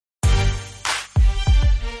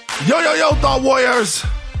Yo, yo, yo, Thought Warriors.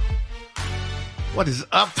 What is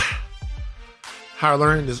up? Higher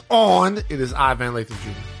Learning is on. It is I, Van Lathan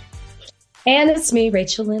Jr. And it's me,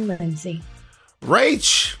 Rachel Lynn Lindsay.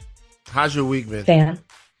 Rach, how's your week been? Fan?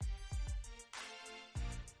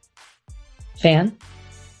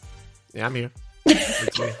 Yeah, I'm here.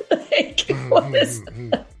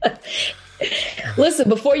 Listen,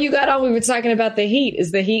 before you got on, we were talking about the heat.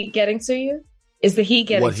 Is the heat getting to you? Is the heat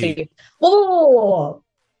getting to you? Whoa.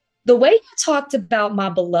 The way you talked about my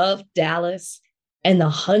beloved Dallas and the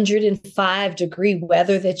 105-degree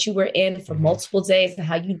weather that you were in for multiple days, and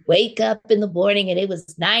how you wake up in the morning and it was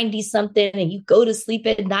 90-something, and you go to sleep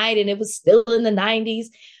at night and it was still in the 90s.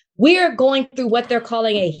 We are going through what they're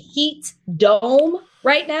calling a heat dome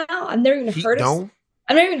right now. I've never even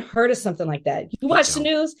heard of something like that. You watch the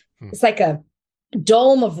news, it's like a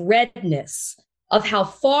dome of redness of how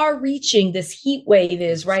far-reaching this heat wave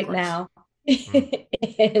is right now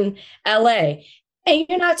in LA. And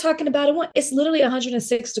you're not talking about it. It's literally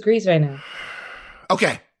 106 degrees right now.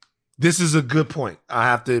 Okay. This is a good point, I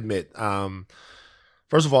have to admit.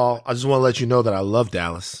 First of all, I just want to let you know that I love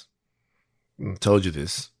Dallas. I told you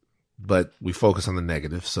this, but we focus on the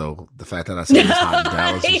negative. So the fact that I said it's hot in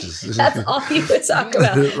Dallas, that's all you would talk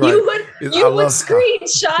about. Right. You would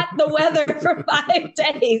screenshot the weather for 5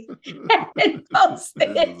 days and post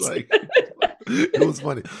it. It was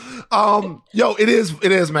funny. Yo, it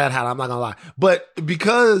is mad hot. I'm not gonna lie, but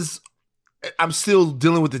because I'm still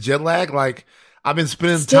dealing with the jet lag, like I've been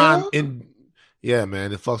spending time in. Yeah,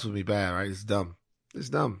 man, it fucks with me bad, right? It's dumb.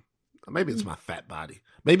 Maybe it's my fat body.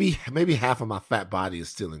 Maybe half of my fat body is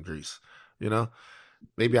still in grease. You know,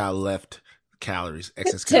 maybe I left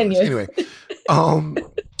excess calories. Anyway, no.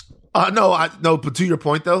 But to your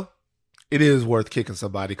point though, it is worth kicking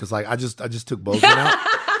somebody because like I just took Bozeman out.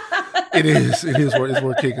 It's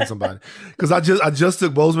worth kicking somebody because I just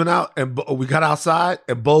took Bozeman out and we got outside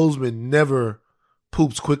and Bozeman never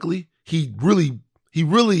poops quickly. He really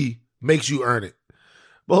makes you earn it.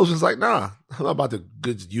 Bozeman's like, nah, I'm not about to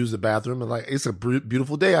use the bathroom and like it's a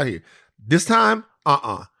beautiful day out here. This time,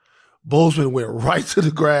 Bozeman went right to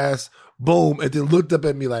the grass, boom, and then looked up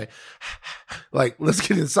at me like let's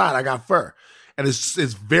get inside. I got fur, and it's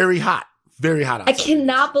very hot. Very hot outside. I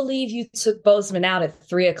cannot believe you took Bozeman out at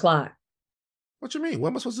 3:00. What you mean? What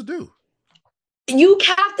am I supposed to do? You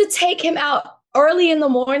have to take him out early in the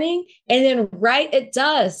morning and then right at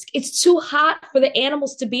dusk. It's too hot for the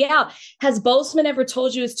animals to be out. Has Bozeman ever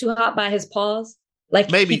told you it's too hot by his paws? Like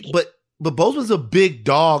maybe, but Bozeman's a big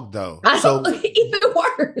dog though. So even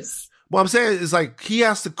worse. What I'm saying is like he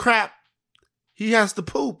has to crap. He has to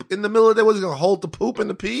poop in the middle of the day. Was he gonna hold the poop and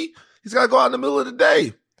the pee? He's got to go out in the middle of the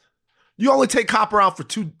day. You only take Copper out for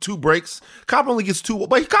two breaks. Copper only gets 2,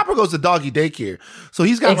 but Copper goes to doggy daycare, so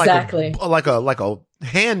he's got like a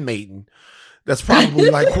handmaiden that's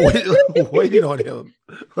probably like waiting on him.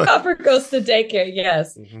 Copper goes to daycare.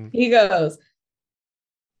 Yes, he goes.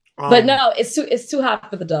 But no, it's too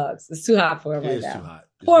hot for the dogs. It's too hot for him right now. Too hot.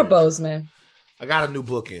 Poor Bozeman. I got a new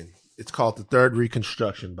book in. It's called The Third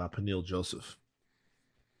Reconstruction by Peniel Joseph.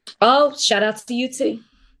 Oh, shout out to UT.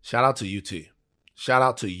 Shout out to UT.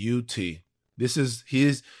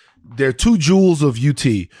 They're two jewels of UT,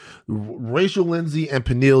 Rachel Lindsay and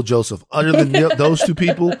Peniel Joseph. Other than those two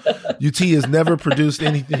people, UT has never produced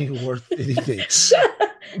anything worth anything.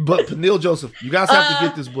 But Peniel Joseph, you guys have to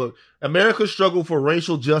get this book. America's Struggle for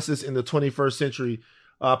Racial Justice in the 21st Century.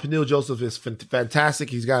 Peniel Joseph is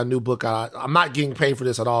fantastic. He's got a new book out. I'm not getting paid for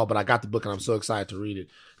this at all, but I got the book and I'm so excited to read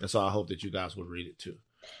it. And so I hope that you guys will read it too.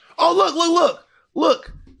 Oh,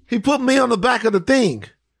 look. He put me on the back of the thing.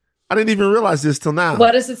 I didn't even realize this till now.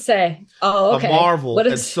 What does it say? Oh, okay. A Marvel.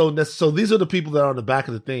 So these are the people that are on the back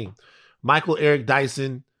of the thing. Michael Eric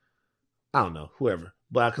Dyson. I don't know, whoever.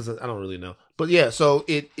 But because I don't really know. But yeah, so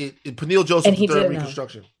it Peniel Joseph, the Third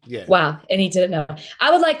Reconstruction. Yeah. Wow. And he didn't know.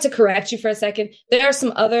 I would like to correct you for a second. There are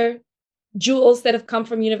some other jewels that have come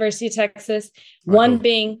from University of Texas. One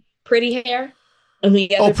being Pretty Hair. And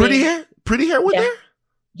the other Pretty Hair? Pretty Hair went there?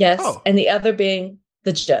 Yes. Oh. And the other being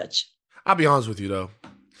The Judge. I'll be honest with you though.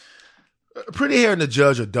 Pretty Hair and The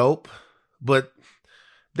Judge are dope, but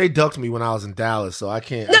they ducked me when I was in Dallas, so I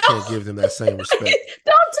can't give them that same respect.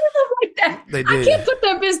 Don't do them like that. They did. I can't put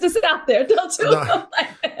their business out there. Don't do them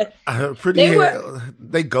like that. Pretty Hair,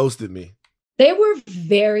 they ghosted me. They were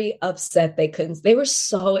very upset they couldn't. They were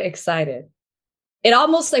so excited. It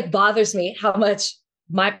almost like bothers me how much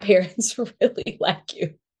my parents really like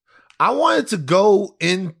you. I wanted to go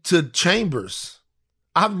into chambers.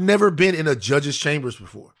 I've never been in a judge's chambers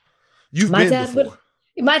before. You've been before.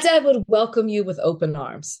 My dad would welcome you with open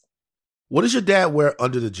arms. What does your dad wear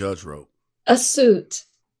under the judge robe? A suit.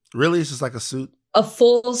 Really? It's just like a suit? A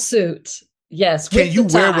full suit. Yes. Can you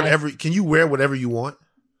wear whatever you want?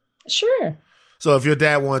 Sure. So if your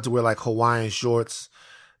dad wanted to wear like Hawaiian shorts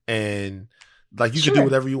and like you could do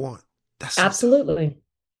whatever you want. That's so absolutely dope.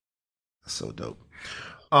 That's so dope.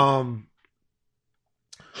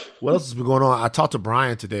 What else has been going on? I talked to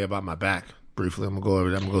Brian today about my back briefly. I'm gonna go over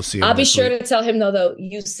there. I'm gonna go see him. I'll be sure to tell him though,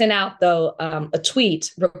 you sent out a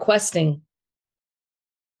tweet requesting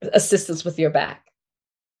assistance with your back.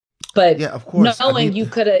 But yeah, of course, knowing you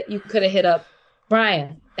could have hit up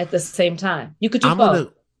Brian at the same time. You could do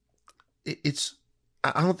both.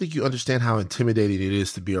 I don't think you understand how intimidating it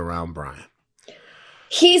is to be around Brian.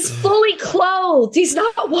 He's fully clothed. He's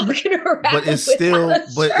not walking around. But he's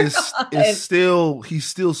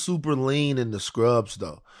still super lean in the scrubs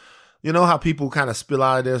though. You know how people kind of spill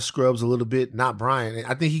out of their scrubs a little bit? Not Brian.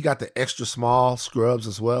 I think he got the extra small scrubs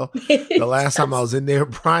as well. The last time I was in there,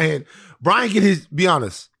 Brian get his, be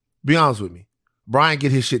honest with me. Brian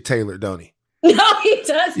get his shit tailored, don't he? No, he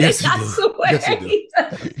doesn't. Yes, he does.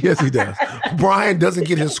 Yes, he does. Brian doesn't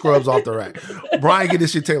get his scrubs off the rack. Brian get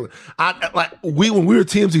his shit tailored. When we were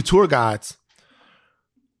TMZ tour guides,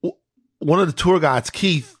 one of the tour guides,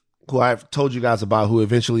 Keith, who I've told you guys about, who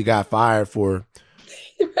eventually got fired for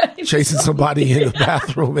chasing somebody in the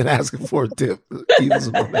bathroom and asking for a tip. Keith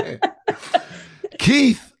is my man.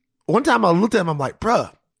 Keith, one time I looked at him, I'm like,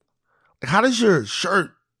 bruh, how does your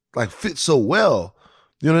shirt like fit so well?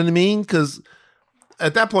 You know what I mean? Because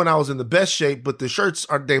at that point I was in the best shape, but the shirts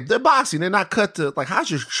they're boxy. They're not cut to like,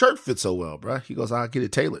 how's your shirt fit so well, bro? He goes, I'll get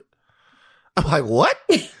it tailored. I'm like, what?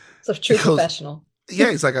 It's a true professional.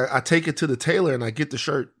 Yeah, he's like, I take it to the tailor and I get the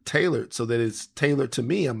shirt tailored so that it's tailored to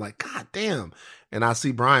me. I'm like, God damn. And I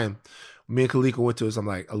see Brian, me and Kalika went to us. I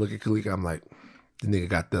look at Kalika, I'm like, the nigga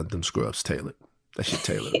got them scrubs tailored. That shit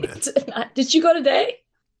tailored, man. Did you go today?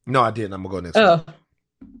 No, I didn't. I'm gonna go next week.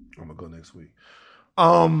 I'm gonna go next week.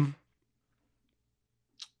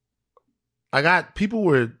 I got people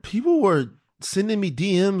were sending me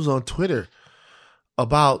DMs on Twitter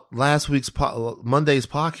about last week's Monday's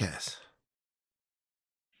podcast.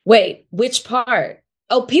 Wait, which part?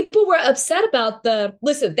 Oh, people were upset about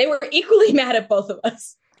listen, they were equally mad at both of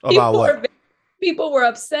us. About what? People were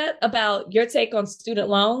upset about your take on student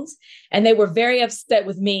loans, and they were very upset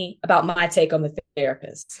with me about my take on the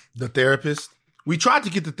therapist. The therapist? We tried to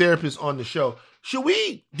get the therapist on the show. Do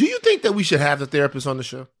you think that we should have the therapist on the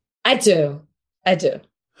show? I do.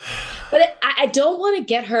 But I don't want to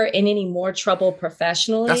get her in any more trouble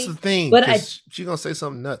professionally. That's the thing. But she's going to say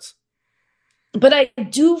something nuts. But I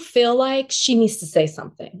do feel like she needs to say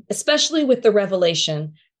something, especially with the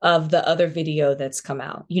revelation of the other video that's come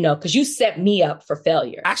out, because you set me up for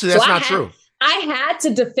failure. Actually, that's not true. I had to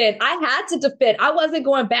defend. I wasn't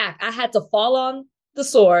going back. I had to fall on the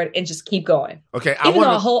sword and just keep going. Okay.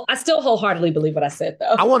 I still wholeheartedly believe what I said,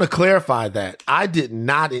 though. I want to clarify that I did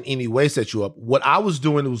not in any way set you up. What I was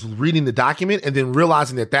doing was reading the document and then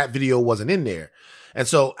realizing that video wasn't in there. And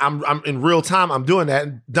so I'm in real time. I'm doing that.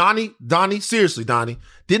 And Donnie, seriously,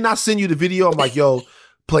 didn't I send you the video? I'm like, yo,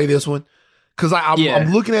 play this one. Cause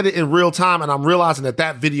I'm looking at it in real time and I'm realizing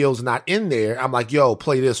that video is not in there. I'm like, yo,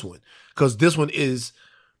 play this one. Cause this one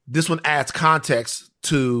adds context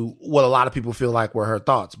to what a lot of people feel like were her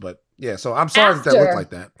thoughts. But yeah, so I'm sorry that looked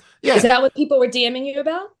like that. Yeah. Is that what people were DMing you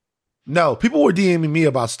about? No, people were DMing me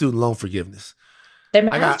about student loan forgiveness.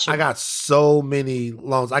 I got so many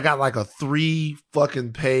loans. I got like a 3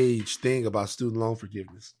 fucking page thing about student loan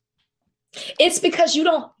forgiveness. It's because you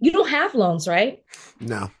don't have loans, right?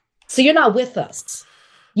 No. So you're not with us.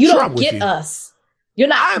 You don't get us. You're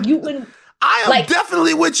not. I am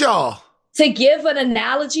definitely with y'all. To give an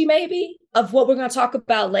analogy, maybe of what we're going to talk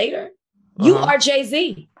about later, you are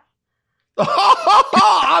Jay-Z.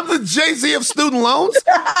 I'm the Jay-Z of student loans.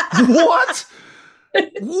 What?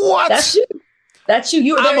 That's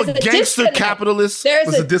you. I'm a gangster capitalist.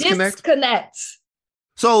 There's a disconnect.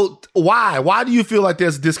 So why do you feel like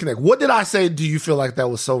there's a disconnect? What did I say? Do you feel like that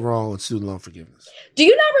was so wrong with student loan forgiveness? Do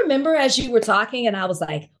you not remember as you were talking and I was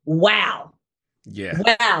like, wow. Yeah.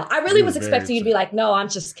 Wow. I really was expecting you to be like, no, I'm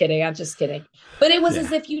just kidding. But it was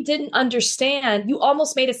as if you didn't understand. You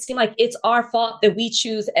almost made it seem like it's our fault that we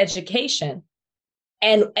choose education.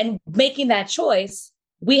 And making that choice,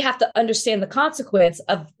 we have to understand the consequence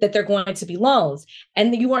of that they're going to be loans.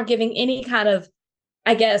 And you weren't giving any kind of,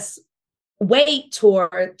 I guess, weight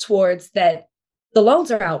towards that the loans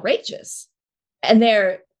are outrageous. And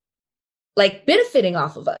they're like benefiting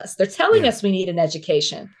off of us. They're telling us we need an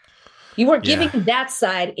education. You weren't giving that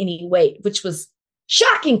side any weight, which was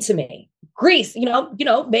shocking to me. Greece,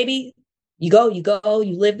 maybe you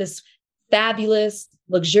live this fabulous,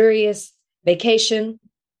 luxurious vacation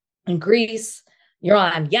in Greece. You're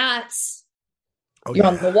on yachts. Oh You're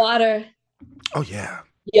on the yeah. water. Oh yeah.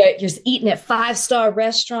 You're just eating at 5-star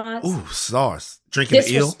restaurants. Ooh, stars. Drinking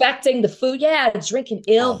the eel. Disrespecting the food. Yeah, drinking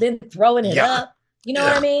ill, Oh then throwing it yeah. up. You know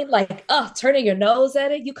what I Yeah. mean? Like, turning your nose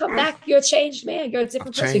at it. You come back, you're a changed man. You're a I've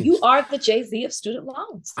different person. You changed. are the Jay-Z of student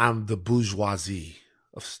loans. I'm the bourgeoisie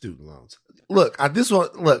of student loans. Look, I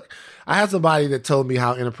had somebody that told me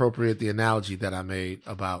how inappropriate the analogy that I made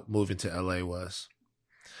about moving to LA was.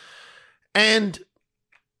 And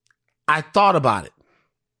I thought about it.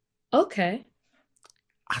 Okay.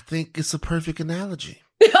 I think it's a perfect analogy.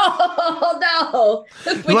 Oh no.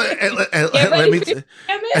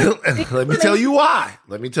 Let me tell you why.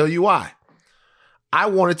 Let me tell you why. I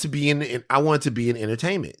wanted to be in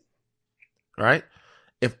entertainment. Right?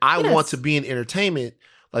 If I want to be in entertainment,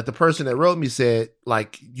 like the person that wrote me said,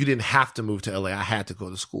 like, you didn't have to move to LA. I had to go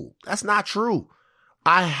to school. That's not true.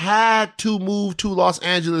 I had to move to Los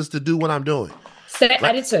Angeles to do what I'm doing.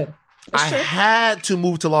 I did too. I had to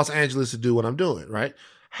move to Los Angeles to do what I'm doing, right?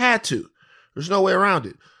 Had to. There's no way around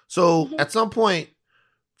it. So at some point,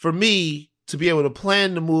 for me to be able to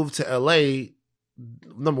plan to move to LA,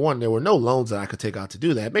 number one, there were no loans that I could take out to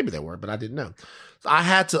do that. Maybe there were, but I didn't know. So I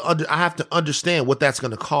have to understand what that's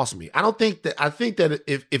going to cost me. I think that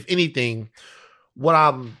if anything,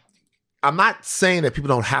 I'm not saying that people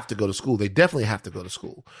don't have to go to school. They definitely have to go to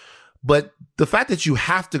school. But the fact that you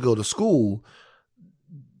have to go to school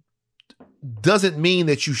doesn't mean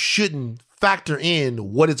that you shouldn't factor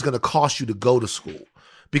in what it's going to cost you to go to school.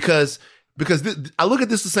 Because I look at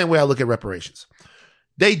this the same way I look at reparations.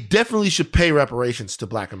 They definitely should pay reparations to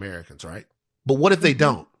Black Americans, right? But what if they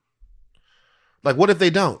don't? Like, what if they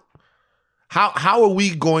don't? How are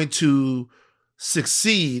we going to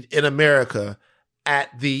succeed in America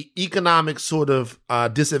at the economic sort of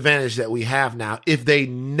disadvantage that we have now if they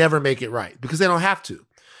never make it right? Because they don't have to.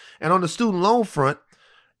 And on the student loan front,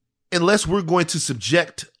 unless we're going to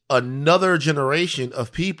subject another generation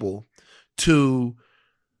of people to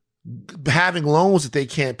having loans that they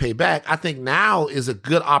can't pay back, I think now is a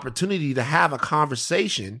good opportunity to have a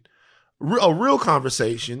conversation, a real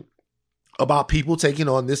conversation about people taking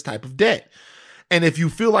on this type of debt. And if you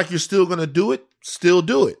feel like you're still going to do it, still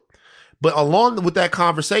do it. But along with that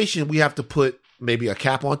conversation, we have to put maybe a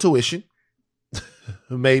cap on tuition,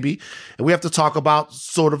 maybe. And we have to talk about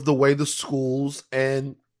sort of the way the schools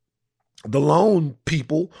and the loan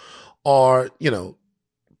people are,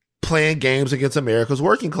 playing games against America's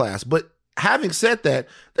working class. But having said that,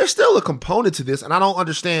 there's still a component to this, and I don't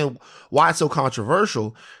understand why it's so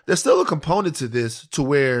controversial. There's still a component to this to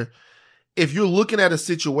where if you're looking at a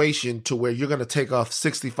situation to where you're going to take off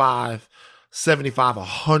 $65,000, $75,000,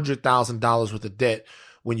 $100,000 worth of debt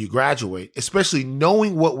when you graduate, especially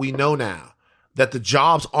knowing what we know now, that the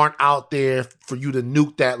jobs aren't out there for you to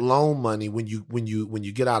nuke that loan money when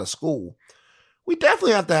you get out of school, we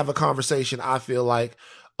definitely have to have a conversation, I feel like,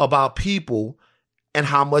 about people and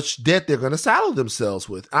how much debt they're going to saddle themselves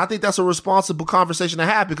with. And I think that's a responsible conversation to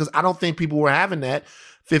have, because I don't think people were having that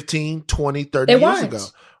 15, 20, 30 years ago.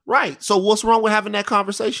 Right. So what's wrong with having that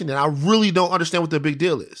conversation? And I really don't understand what the big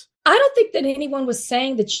deal is. I don't think that anyone was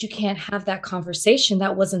saying that you can't have that conversation.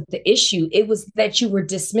 That wasn't the issue. It was that you were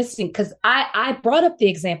dismissing, because I brought up the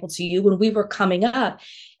example to you when we were coming up.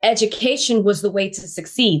 Education was the way to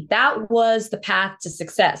succeed. That was the path to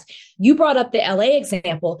success. You brought up the LA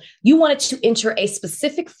example. You wanted to enter a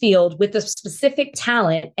specific field with a specific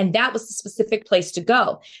talent, and that was the specific place to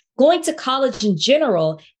go. Going to college in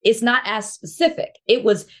general is not as specific. It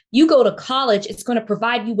was, you go to college, it's going to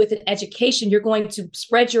provide you with an education. You're going to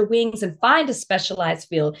spread your wings and find a specialized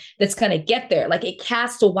field that's going to get there. Like, it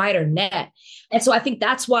casts a wider net. And so I think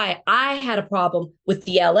that's why I had a problem with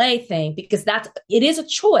the LA thing, because it is a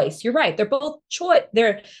choice. You're right. They're both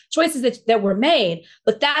they're choices that were made,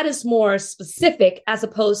 but that is more specific as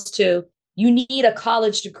opposed to you need a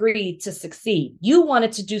college degree to succeed. You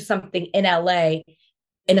wanted to do something in LA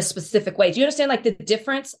in a specific way. Do you understand like the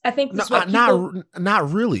difference? I think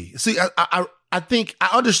not really. See, I think I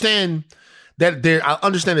understand that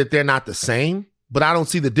they're not the same, but I don't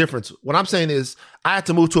see the difference. What I'm saying is I had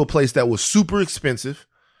to move to a place that was super expensive,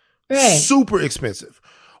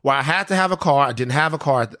 where I had to have a car. I didn't have a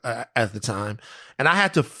car at the time. And I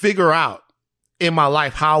had to figure out in my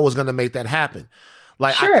life how I was going to make that happen.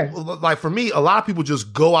 Like, sure. For me, a lot of people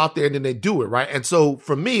just go out there and then they do it, right? And so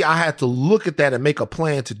for me, I had to look at that and make a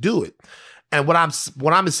plan to do it. And what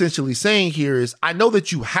I'm essentially saying here is, I know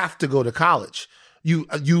that you have to go to college.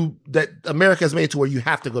 that America has made to where you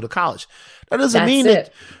have to go to college. That doesn't mean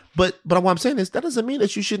that. But what I'm saying is that doesn't mean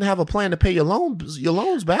that you shouldn't have a plan to pay your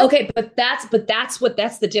loans back. Okay, but that's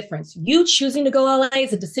the difference. You choosing to go LA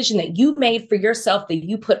is a decision that you made for yourself, that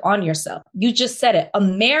you put on yourself. You just said it.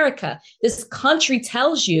 America, this country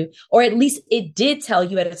tells you, or at least it did tell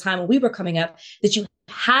you at a time when we were coming up, that you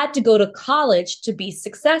had to go to college to be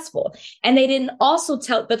successful. And they didn't also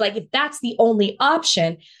tell, but like, if that's the only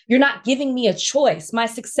option, you're not giving me a choice. My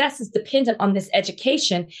success is dependent on this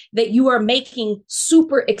education that you are making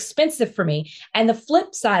super expensive for me. And the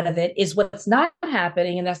flip side of it is what's not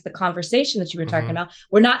happening. And that's the conversation that you were talking about.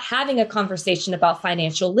 We're not having a conversation about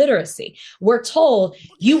financial literacy. We're told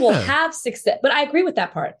you will have success, but I agree with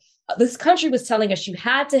that part. This country was telling us you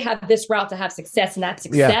had to have this route to have success, and that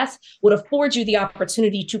success would afford you the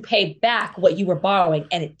opportunity to pay back what you were borrowing,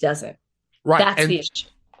 and it doesn't. Right. That's the issue.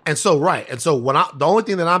 And so the only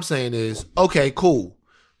thing that I'm saying is, okay, cool.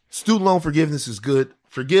 Student loan forgiveness is good.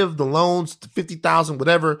 Forgive the loans, 50,000,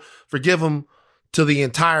 whatever. Forgive them to the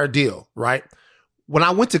entire deal, right? When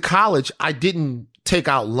I went to college, I didn't take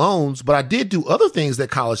out loans, but I did do other things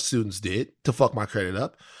that college students did to fuck my credit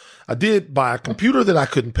up. I did buy a computer that I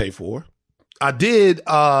couldn't pay for. I did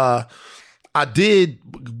run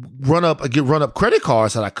up credit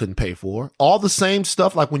cards that I couldn't pay for. All the same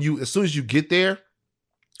stuff. Like as soon as you get there,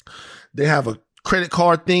 they have a credit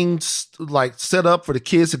card thing like set up for the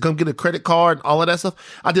kids to come get a credit card and all of that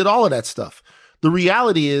stuff. I did all of that stuff. The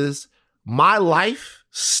reality is my life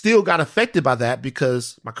still got affected by that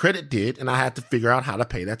because my credit did, and I had to figure out how to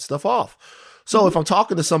pay that stuff off. So if I'm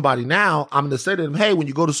talking to somebody now, I'm going to say to them, hey, when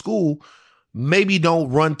you go to school, maybe don't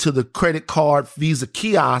run to the credit card Visa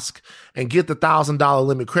kiosk and get the $1,000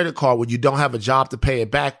 limit credit card when you don't have a job to pay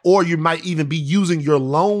it back, or you might even be using your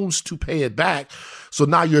loans to pay it back. So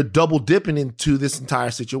now you're double dipping into this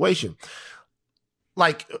entire situation.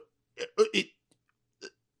 Like,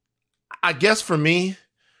 I guess for me,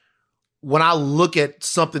 when I look at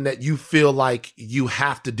something that you feel like you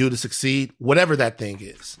have to do to succeed, whatever that thing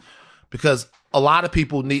is, because a lot of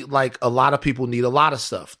people need a lot of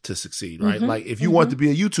stuff to succeed, right? Like if you want to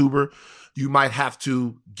be a YouTuber, you might have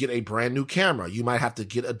to get a brand new camera. You might have to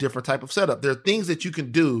get a different type of setup. There are things that you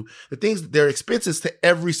can do. There are expenses to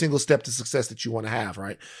every single step to success that you want to have,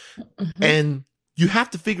 right? And you have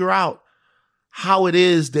to figure out how it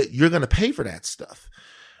is that you're going to pay for that stuff.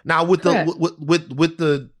 Now with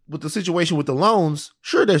the situation with the loans,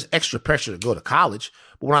 sure, there's extra pressure to go to college.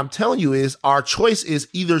 But what I'm telling you is our choice is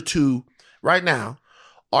either to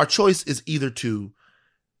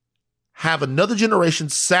have another generation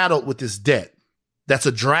saddled with this debt that's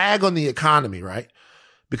a drag on the economy, right?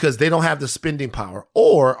 Because they don't have the spending power.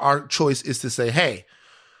 Or our choice is to say, hey,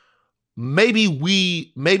 maybe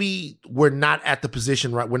we're not at the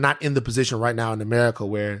position, right? We're not in the position right now in America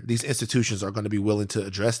where these institutions are going to be willing to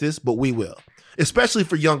address this, but we will. Especially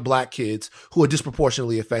for young Black kids who are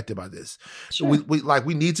disproportionately affected by this. Sure.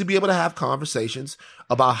 We need to be able to have conversations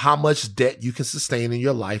about how much debt you can sustain in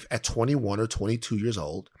your life at 21 or 22 years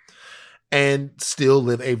old and still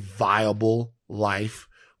live a viable life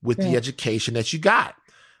with the education that you got.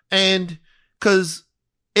 And because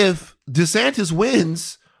if DeSantis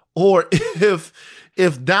wins, or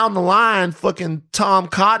if down the line fucking Tom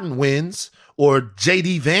Cotton wins or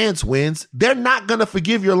JD Vance wins, they're not going to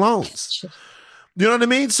forgive your loans. You know what I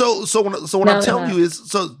mean? So what I'm telling you is,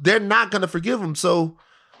 so they're not going to forgive them. So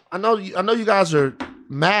I know you guys are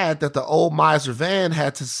mad that the old miser Van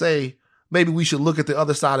had to say maybe we should look at the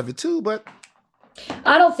other side of it too, but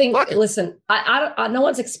I don't think. Listen, I no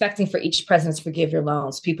one's expecting for each president to forgive your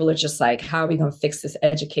loans. People are just like, how are we going to fix this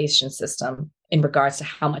education system in regards to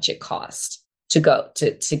how much it costs to go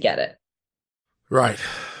to get it? Right.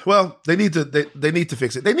 Well, they need to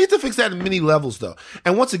fix it. They need to fix that in many levels, though.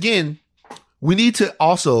 And once again, we need to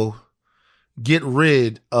also get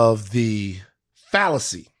rid of the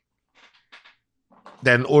fallacy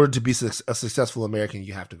that in order to be a successful American,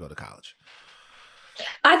 you have to go to college.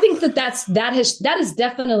 I think that has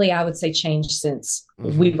definitely, I would say, changed since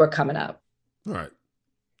we were coming up. Right.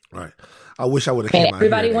 I wish I would have came out.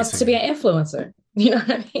 Everybody wants to be an influencer. You know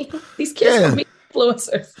what I mean? These kids want to be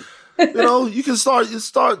influencers. You can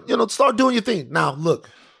start doing your thing. Now, look,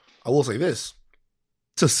 I will say this.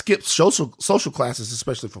 To skip social classes,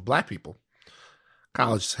 especially for Black people,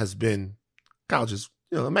 college is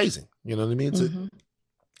amazing. You know what I mean?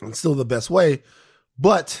 It's still the best way,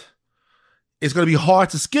 but it's going to be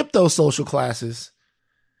hard to skip those social classes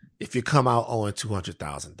if you come out owing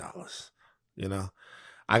 $200,000. You know,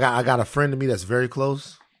 I got a friend of me that's very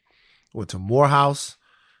close. Went to Morehouse,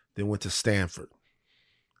 then went to Stanford.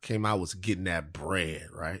 Came out, was getting that bread,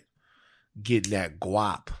 right? getting that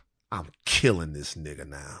guap. I'm killing this nigga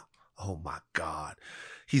now. Oh my God.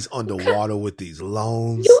 He's underwater with these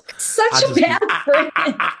loans. You're such a bad friend.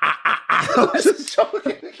 I'm just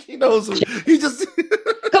joking. He knows. He just.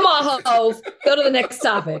 Come on, Hov. Go to the next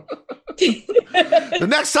topic. The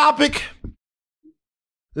next topic.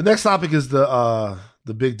 The next topic is the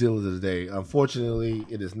big deal of the day. Unfortunately,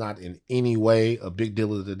 it is not in any way a big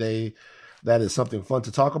deal of the day. That is something fun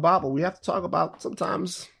to talk about, but we have to talk about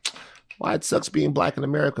sometimes why it sucks being black in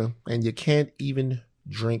America, and you can't even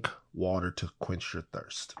drink water to quench your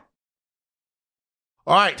thirst.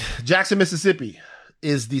 All right, Jackson, Mississippi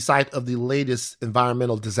is the site of the latest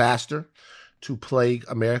environmental disaster to plague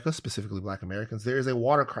America, specifically black Americans. There is a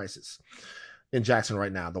water crisis in Jackson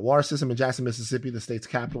right now. The water system in Jackson, Mississippi, the state's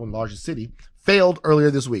capital and largest city, failed earlier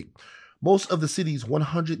this week. Most of the city's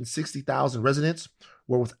 160,000 residents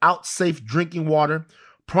were without safe drinking water,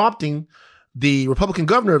 prompting the Republican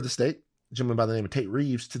governor of the state, a gentleman by the name of Tate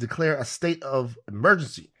Reeves, to declare a state of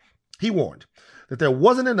emergency. He warned that there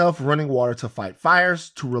wasn't enough running water to fight fires,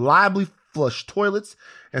 to reliably flush toilets,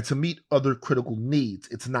 and to meet other critical needs.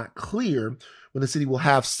 It's not clear when the city will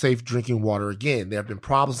have safe drinking water again. There have been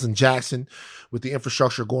problems in Jackson with the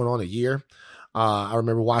infrastructure going on a year. I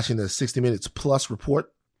remember watching the 60 Minutes Plus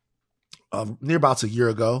report near about a year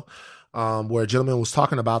ago, where a gentleman was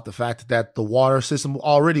talking about the fact that the water system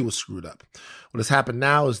already was screwed up. What has happened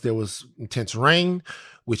now is there was intense rain,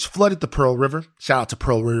 which flooded the Pearl River. Shout out to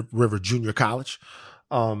Pearl River Junior College,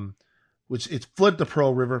 which it flooded the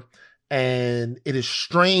Pearl River, and it has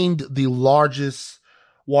strained the largest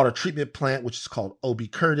water treatment plant, which is called O.B.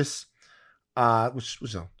 Curtis, which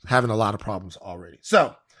was having a lot of problems already.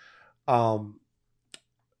 So,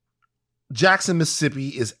 Jackson, Mississippi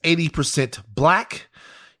is 80% black.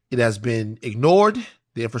 It has been ignored.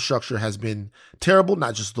 The infrastructure has been terrible,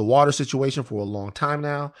 not just the water situation for a long time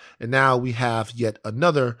now. And now we have yet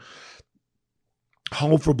another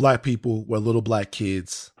home for black people where little black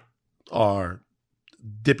kids are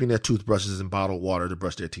dipping their toothbrushes in bottled water to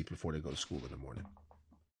brush their teeth before they go to school in the morning.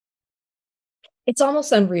 It's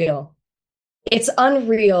almost unreal. It's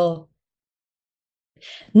unreal.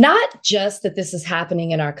 Not just that this is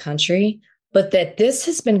happening in our country, but that this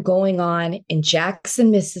has been going on in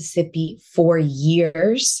Jackson, Mississippi for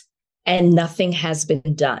years, and nothing has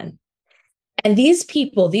been done. And these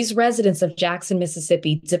people, these residents of Jackson,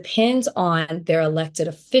 Mississippi, depend on their elected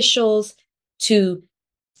officials to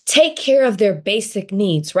take care of their basic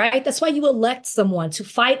needs, right? That's why you elect someone to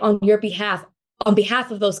fight on your behalf, on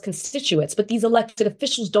behalf of those constituents. But these elected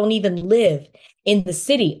officials don't even live in the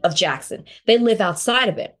city of Jackson. They live outside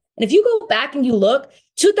of it. And if you go back and you look,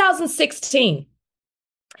 2016,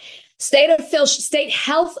 state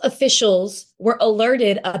health officials were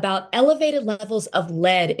alerted about elevated levels of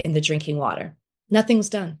lead in the drinking water. Nothing was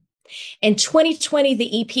done. In 2020,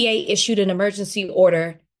 the EPA issued an emergency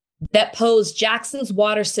order that posed Jackson's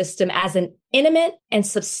water system as an imminent and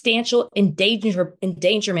substantial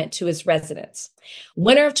endangerment to its residents.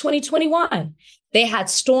 Winter of 2021, they had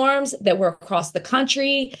storms that were across the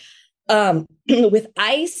country with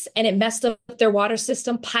ice, and it messed up their water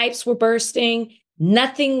system. Pipes were bursting.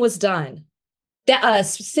 Nothing was done.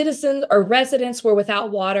 Citizens or residents were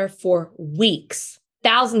without water for weeks.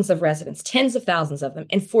 Thousands of residents, tens of thousands of them.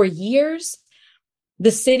 And for years,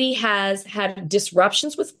 the city has had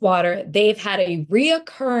disruptions with water. They've had a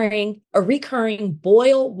recurring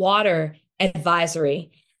boil water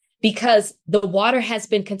advisory because the water has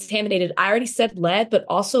been contaminated. I already said lead, but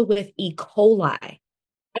also with E. coli.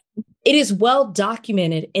 It is well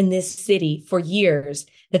documented in this city for years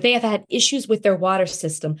that they have had issues with their water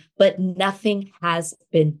system, but nothing has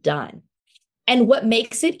been done. And what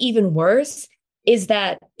makes it even worse is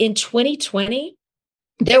that in 2020,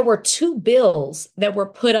 there were 2 bills that were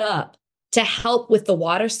put up to help with the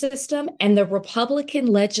water system, and the Republican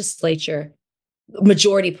legislature,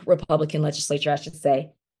 majority Republican legislature, I should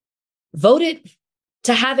say, voted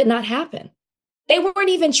to have it not happen. They weren't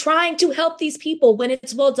even trying to help these people when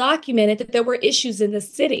it's well documented that there were issues in the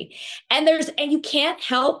city. And you can't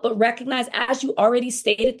help but recognize, as you already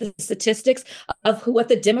stated, the statistics of what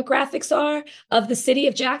the demographics are of the city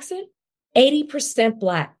of Jackson. 80%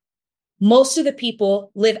 Black. Most of the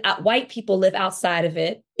people white people live outside of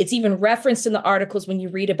it. It's even referenced in the articles when you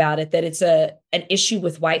read about it that it's an issue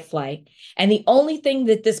with white flight. And the only thing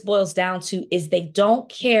that this boils down to is they don't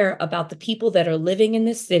care about the people that are living in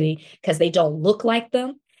this city because they don't look like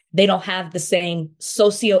them. They don't have the same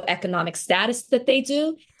socioeconomic status that they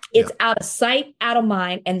do. It's out of sight, out of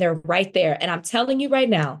mind, and they're right there. And I'm telling you right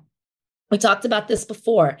now, we talked about this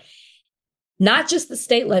before. Not just the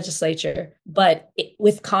state legislature, but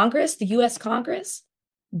with Congress, the U.S. Congress,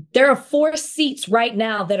 There are 4 seats right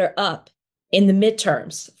now that are up in the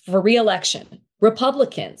midterms for reelection.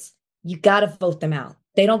 Republicans, you got to vote them out.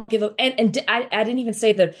 They don't give a, and I didn't even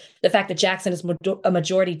say the fact that Jackson is a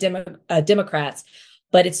majority Democrats,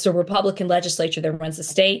 but it's the Republican legislature that runs the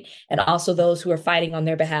state, and also those who are fighting on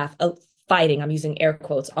their behalf, fighting, I'm using air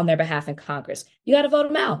quotes, on their behalf in Congress. You got to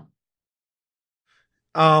vote them out.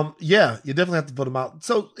 Yeah, you definitely have to vote them out.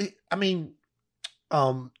 So, I mean,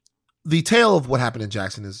 the tale of what happened in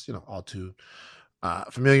Jackson is, all too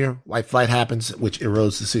familiar. White flight happens, which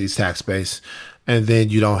erodes the city's tax base, and then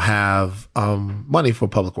you don't have money for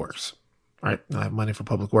public works, right? You don't have money for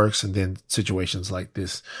public works, and then situations like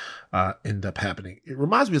this end up happening. It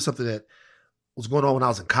reminds me of something that was going on when I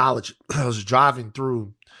was in college. I was driving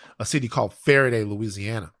through a city called Faraday,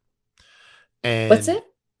 Louisiana. And what's it?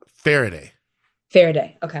 Faraday.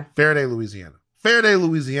 Okay. Faraday, Louisiana.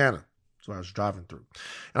 So I was driving through.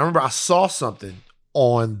 And I remember I saw something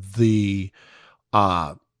on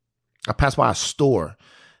I passed by a store,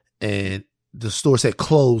 and the store said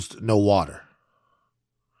closed, no water.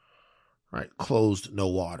 Right? Closed, no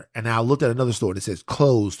water. And now I looked at another store that says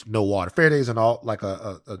closed, no water. Faraday's an all, like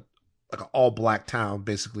an all black town,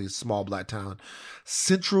 basically a small black town.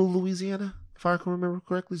 Central Louisiana, if I can remember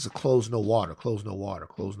correctly. It's a closed, no water, closed, no water,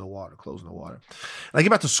 closed, no water, closed, no water. And I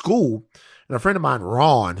get back to school, and a friend of mine,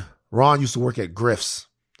 Ron used to work at Griff's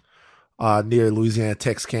near Louisiana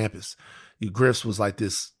Tech's campus. Griff's was like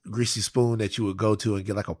this greasy spoon that you would go to and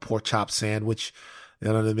get like a pork chop sandwich. You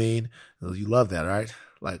know what I mean? You love that, right?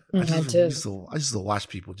 Like I used to watch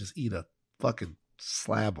people just eat a fucking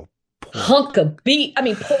slab of pork. Hunk of beef. I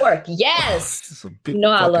mean pork. Yes. Just a big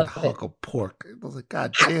I love hunk of pork. I was like,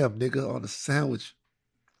 God damn, nigga, on a sandwich.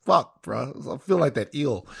 Fuck, bro. I feel like that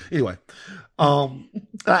eel. Anyway, I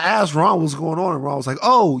asked Ron what's going on, and Ron was like,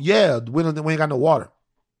 "Oh yeah, we ain't got no water.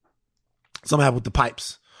 Something happened with the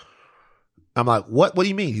pipes." I'm like, "What? What do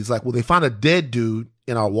you mean?" He's like, "Well, they found a dead dude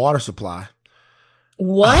in our water supply."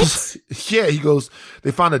 What? Yeah, he goes, "They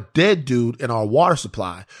found a dead dude in our water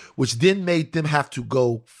supply," which then made them have to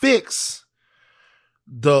go fix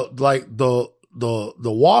the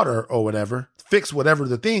water or whatever. Fix whatever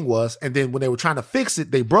the thing was, and then when they were trying to fix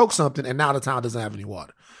it, they broke something, and now the town doesn't have any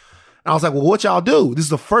water. And I was like, "Well, what y'all do?" This is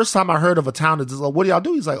the first time I heard of a town that does. Like, what do y'all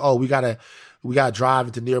do? He's like, "Oh, we gotta drive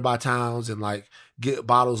into nearby towns and like get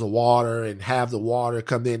bottles of water and have the water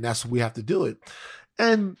come in. That's what we have to do it."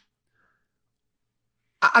 And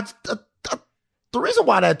the reason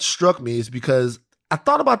why that struck me is because I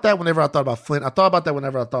thought about that whenever I thought about Flint. I thought about that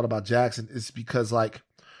whenever I thought about Jackson. Is because like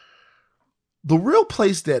the real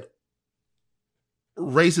place that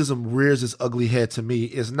racism rears its ugly head to me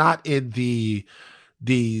is not in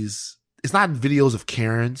it's not in videos of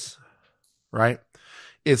Karens, right?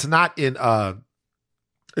 It's not in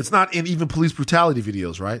even police brutality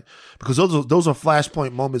videos, right? Because those are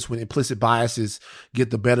flashpoint moments when implicit biases get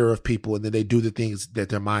the better of people, and then they do the things that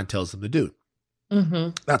their mind tells them to do.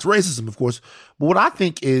 Mm-hmm. That's racism, of course. But what I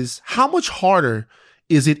think is, how much harder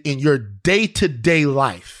is it in your day-to-day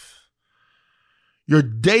life? Your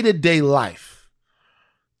day-to-day life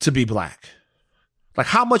to be black? Like,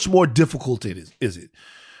 how much more difficult is it?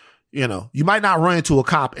 You might not run into a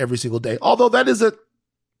cop every single day, although that is a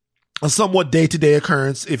somewhat day-to-day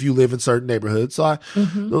occurrence if you live in certain neighborhoods. So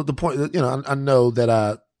the point, I know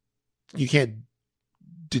that you can't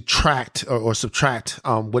detract or subtract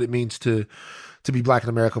what it means to be black in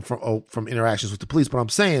America from interactions with the police. But I'm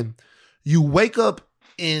saying, you wake up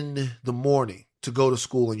in the morning to go to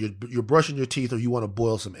school, and you're brushing your teeth, or you want to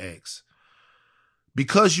boil some eggs.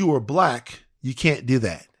 Because you are black, you can't do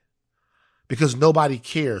that. Because nobody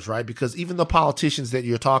cares, right? Because even the politicians that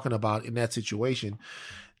you're talking about in that situation,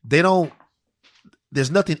 there's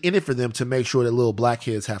nothing in it for them to make sure that little black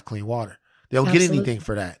kids have clean water. They don't get anything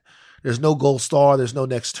for that. There's no gold star. There's no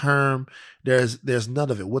next term. There's none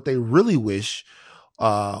of it. What they really wish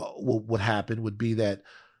would happen would be that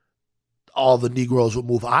all the Negroes would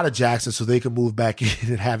move out of Jackson so they can move back in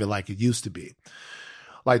and have it like it used to be.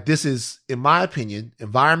 Like, this is, in my opinion,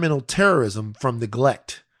 environmental terrorism from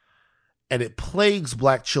neglect. And it plagues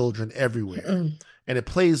black children everywhere. And it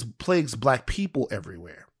plagues black people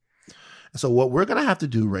everywhere. And so what we're going to have to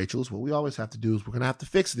do, Rachel, is what we always have to do, is we're going to have to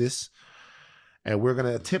fix this. And we're going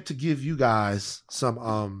to attempt to give you guys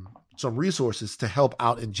some resources to help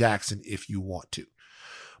out in Jackson if you want to.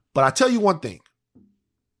 But I tell you one thing.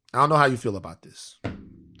 I don't know how you feel about this.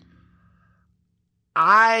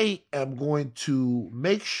 I am going to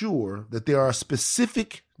make sure that there are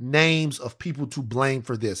specific names of people to blame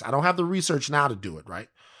for this. I don't have the research now to do it, right?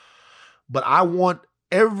 But I want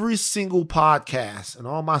every single podcast and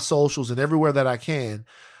all my socials and everywhere that I can,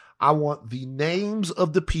 I want the names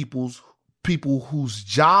of the people whose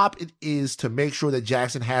job it is to make sure that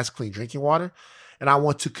Jackson has clean drinking water. And I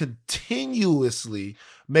want to continuously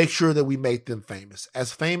make sure that we make them famous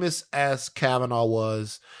as Kavanaugh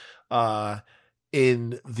was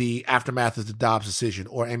in the aftermath of the Dobbs decision,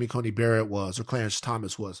 or Amy Coney Barrett was, or Clarence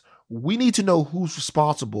Thomas was. We need to know who's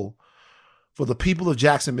responsible for the people of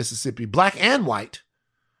Jackson, Mississippi, black and white,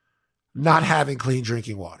 not having clean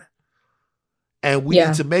drinking water. And we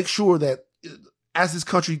need to make sure that as this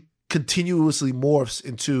country continuously morphs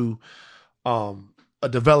into a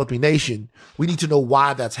developing nation, we need to know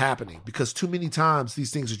why that's happening, because too many times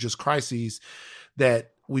these things are just crises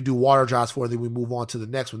that we do water drives for, and then we move on to the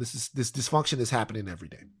next one. This dysfunction is happening every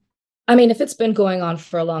day. I mean, if it's been going on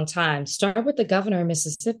for a long time, start with the governor of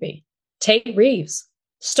Mississippi, Tate Reeves.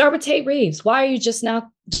 Start with Tate Reeves. Why are you just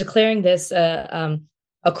now declaring this a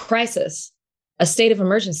crisis, a state of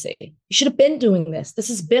emergency? You should have been doing this. This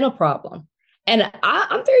has been a problem. And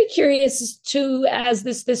I'm very curious as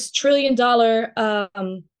this $1 trillion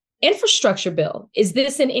infrastructure bill, is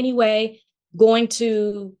this in any way going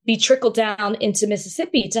to be trickled down into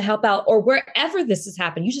Mississippi to help out, or wherever this has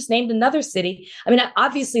happened? You just named another city. I mean,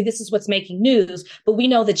 obviously this is what's making news, but we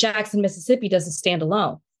know that Jackson, Mississippi doesn't stand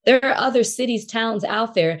alone. There are other cities, towns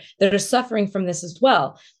out there that are suffering from this as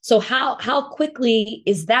well. So how quickly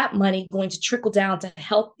is that money going to trickle down to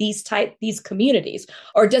help these communities?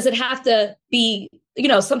 Or does it have to be,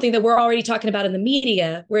 something that we're already talking about in the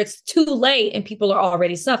media, where it's too late and people are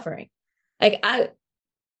already suffering?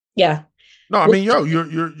 Yeah. No, I mean,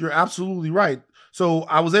 you're absolutely right. So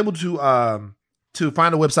I was able to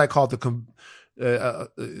find a website called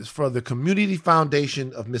for the Community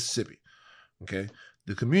Foundation of Mississippi. Okay.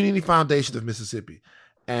 The Community Foundation of Mississippi.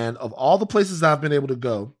 And of all the places that I've been able to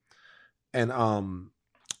go and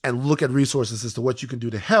look at resources as to what you can do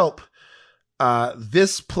to help,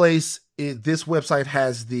 this website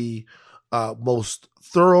has the most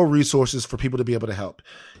thorough resources for people to be able to help.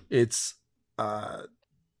 It's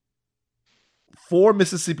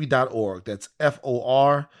formississippi.org. That's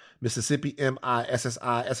FOR Mississippi,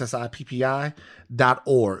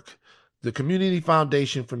 MISSISSIPPI.org. The Community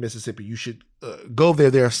Foundation for Mississippi. You should go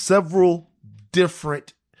there. There are several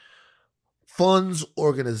different funds,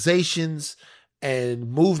 organizations,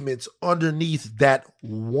 and movements underneath that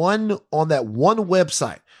one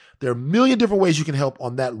website. There are a million different ways you can help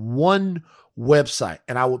on that one website.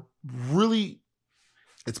 And I would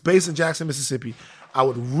it's based in Jackson, Mississippi. I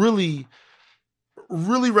would really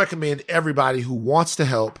recommend everybody who wants to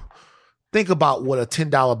help think about what a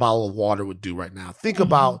 $10 bottle of water would do right now. Think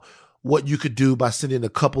about what you could do by sending a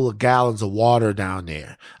couple of gallons of water down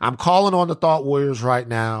there. I'm calling on the Thought Warriors right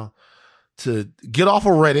now to get off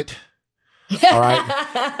of Reddit. All right.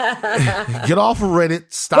 Get off of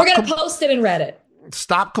Reddit. Stop. We're going to post it in Reddit.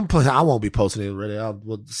 Stop complaining. I won't be posting it in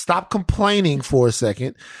Reddit. Stop complaining for a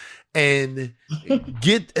second and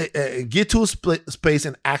get to a space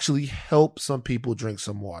and actually help some people drink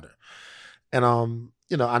some water. And,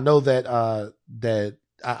 I know that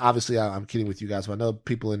obviously I'm kidding with you guys, but I know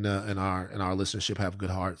people in our listenership have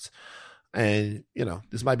good hearts. And,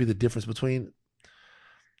 this might be the difference between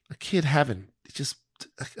a kid having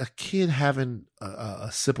a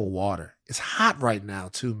sip of water. It's hot right now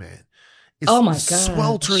too, man. It's oh my God,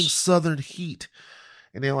 sweltering southern heat,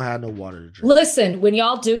 and they don't have no water to drink. Listen, when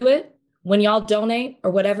y'all do it, when y'all donate or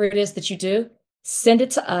whatever it is that you do, send it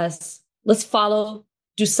to us. Let's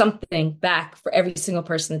do something back for every single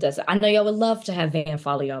person that does it. I know y'all would love to have Van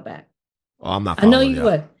follow y'all back. Oh, I'm not following y'all. I know you y'all.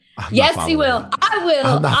 would. Yes, he will. Y'all. I will.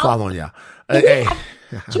 I'm not following y'all.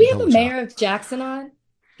 Do we have a mayor of Jackson on?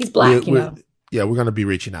 He's black, Yeah, we're going to be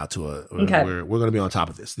reaching out to okay. We're going to be on top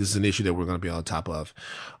of this. This is an issue that we're going to be on top of.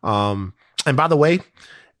 And by the way,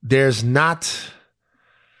 we're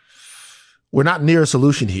not near a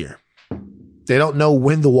solution here. They don't know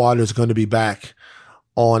when the water is going to be back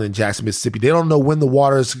on in Jackson, Mississippi. They don't know when the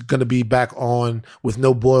water is going to be back on with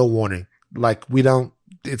no boil warning. Like we don't.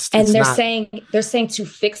 They're saying to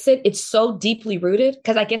fix it, it's so deeply rooted,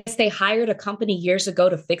 because I guess they hired a company years ago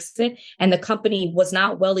to fix it, and the company was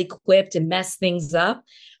not well equipped and messed things up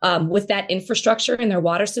with that infrastructure in their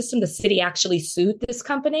water system. The city actually sued this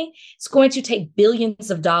company. It's going to take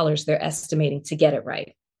billions of dollars, they're estimating, to get it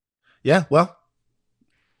right. Yeah, well,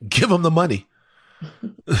 give them the money.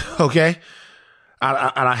 Okay?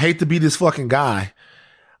 I hate to be this fucking guy.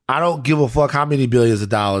 I don't give a fuck how many billions of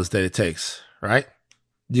dollars that it takes, right?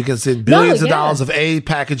 You can send billions of dollars of aid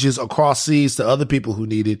packages across seas to other people who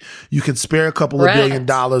need it. You can spare a couple of $1 billion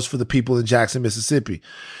for the people in Jackson, Mississippi.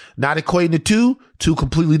 Not equating the two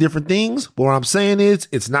completely different things. But what I'm saying is,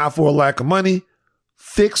 it's not for a lack of money.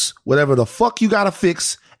 Fix whatever the fuck you got to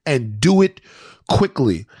fix and do it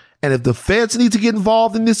quickly. And if the feds need to get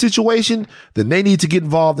involved in this situation, then they need to get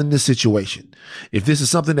involved in this situation. If this is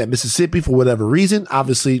something that Mississippi, for whatever reason,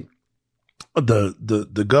 obviously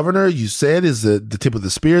the governor you said is the tip of the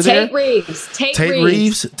spear there. Tate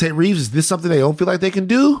Reeves. Is this something they don't feel like they can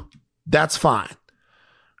do? That's fine.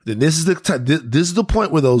 Then this is the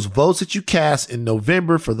point where those votes that you cast in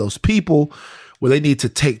November for those people, where they need to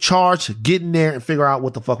take charge, get in there and figure out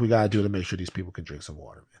what the fuck we got to do to make sure these people can drink some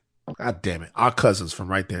water. Man. God damn it. Our cousins from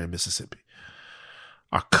right there in Mississippi.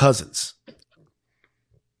 Our cousins.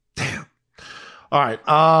 Damn. All right.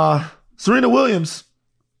 Serena Williams.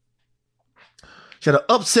 She had an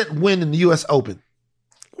upset win in the U.S. Open.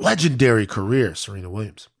 Legendary career, Serena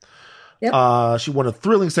Williams. Yep. She won a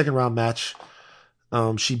thrilling second round match.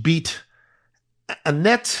 She beat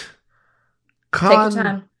Annette Take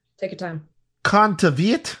your time.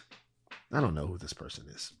 Kontaveit. I don't know who this person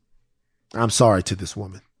is. I'm sorry to this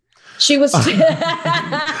woman. She was.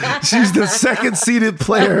 She's the second seeded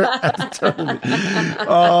player at the tournament.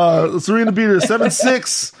 Serena beat her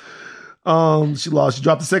 7-6. She lost. She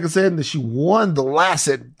dropped the second set, and then she won the last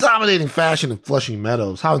set, dominating fashion in Flushing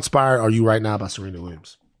Meadows. How inspired are you right now by Serena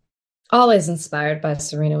Williams? Always inspired by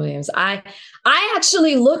Serena Williams. I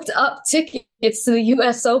actually looked up tickets to the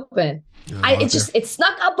U.S. Open. It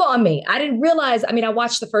snuck up on me. I didn't realize. I mean, I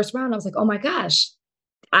watched the first round. I was like, oh my gosh,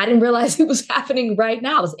 I didn't realize it was happening right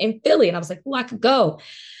now. I was in Philly, and I was like, oh, I could go.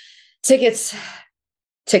 Tickets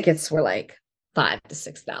were like $5,000 to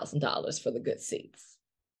 $6,000 for the good seats.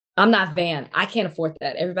 I'm not Van. I can't afford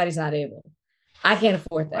that. Everybody's not able. I can't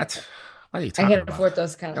afford that. What are you talking about? I can't afford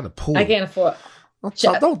those kind of. Pool. I can't afford.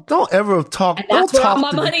 Don't ever talk. And that's where all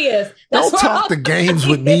my money is. Don't talk the games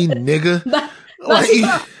with me, nigga.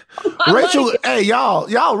 Rachel, hey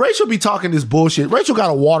y'all. Rachel be talking this bullshit. Rachel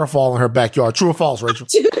got a waterfall in her backyard. True or false, Rachel?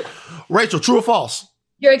 Rachel, true or false?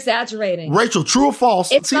 You're exaggerating. Rachel, true or false?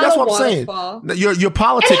 See, that's what I'm saying. You're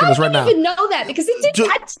politicking this right now. I didn't even know that because it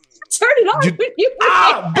didn't. I turned it on when you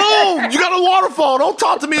boom! You got a waterfall. Don't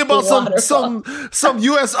talk to me about some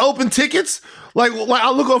U.S. Open tickets. Like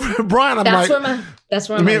I look over at Brian. That's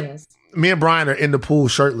where my money is. Me and Brian are in the pool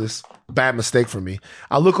shirtless. Bad mistake for me.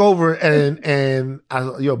 I look over and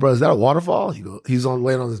yo, bro, is that a waterfall? He's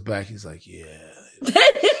laying on his back. He's like, yeah.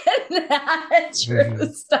 Not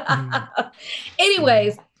true. Stop.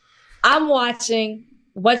 Anyways, I'm watching.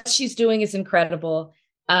 What she's doing is incredible.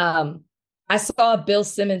 I saw a Bill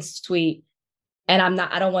Simmons tweet, and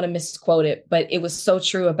I don't want to misquote it, but it was so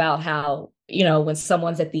true about how, when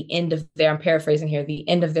someone's at the end of I'm paraphrasing here, the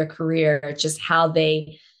end of their career, just how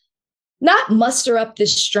they not muster up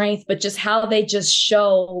this strength, but just how they just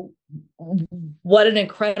show what an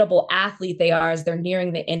incredible athlete they are as they're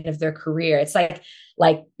nearing the end of their career. It's like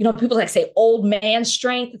people say old man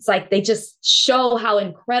strength. It's like they just show how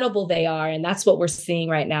incredible they are. And that's what we're seeing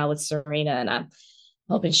right now with Serena. And I'm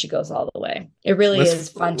hoping she goes all the way. It really is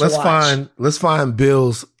fun to watch. Let's find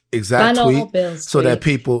Bill's exact tweet so that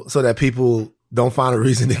people don't find a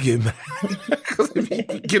reason to get mad. Because if you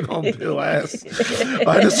get on Bill's ass.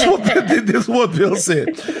 This is what Bill said.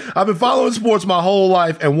 I've been following sports my whole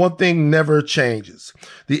life, and one thing never changes.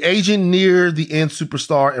 The aging near the end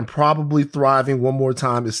superstar and probably thriving one more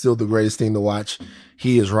time is still the greatest thing to watch.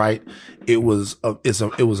 He is right. It was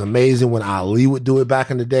amazing when Ali would do it back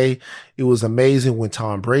in the day. It was amazing when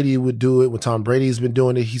Tom Brady would do it. When Tom Brady's been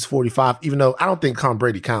doing it, he's 45, even though I don't think Tom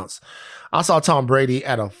Brady counts. I saw Tom Brady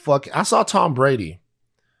at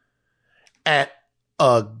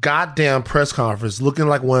a goddamn press conference looking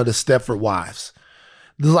like one of the Stepford wives.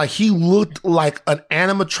 Like he looked like an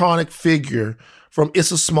animatronic figure from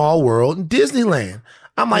It's a Small World in Disneyland.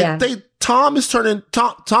 I'm like, Tom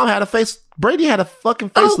had a face. Brady had a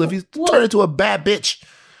fucking facelift. He's turned into a bad bitch.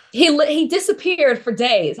 He disappeared for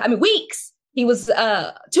days. I mean, weeks. He was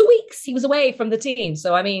 2 weeks. He was away from the team.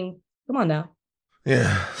 So I mean, come on now.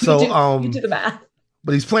 Yeah. So you do the math.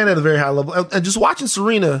 But he's playing at a very high level. And just watching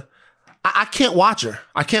Serena, I can't watch her.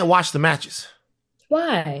 I can't watch the matches.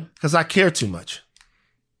 Why? Because I care too much.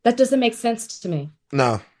 That doesn't make sense to me.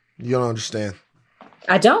 No, you don't understand.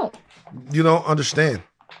 I don't. You don't understand.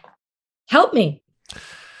 Help me.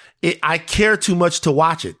 I care too much to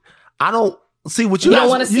watch it. I don't see what you don't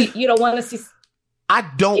want to see. You don't want to see. I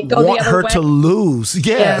don't want her to lose.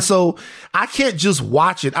 Yeah, so I can't just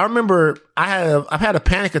watch it. I remember I've had a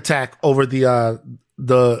panic attack over the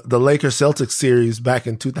Lakers Celtics series back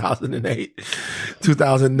in 2008,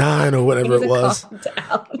 2009 or whatever it was.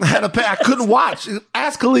 I couldn't watch.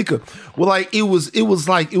 Ask Kalika. Well, it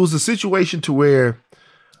was a situation to where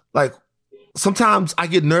like sometimes I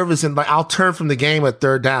get nervous and like I'll turn from the game at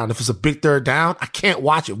third down. If it's a big third down, I can't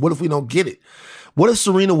watch it. What if we don't get it? What if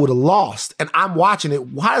Serena would have lost and I'm watching it?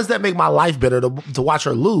 Why does that make my life better to watch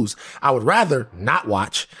her lose? I would rather not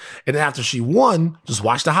watch. And then after she won, just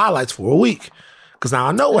watch the highlights for a week. Because now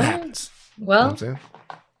I know what happens. Well, you know what I'm saying?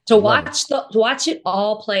 to watch it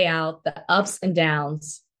all play out, the ups and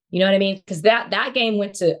downs. You know what I mean? Because that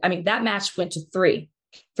match went to three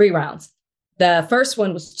rounds. The first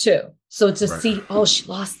one was 2. So to see, she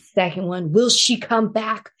lost the second one. Will she come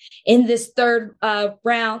back in this third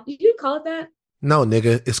round? You call it that? No,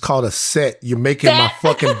 nigga. It's called a set. You're making my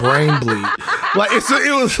fucking brain bleed. Like it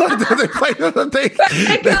was like they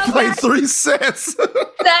played 3 sets.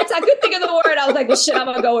 I couldn't think of the word. I was like, well, shit, I'm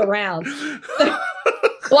gonna go with rounds.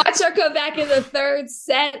 Watch her come back in the third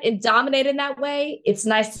set and dominate in that way. It's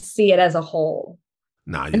nice to see it as a whole.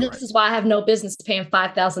 Nah, and this is why I have no business paying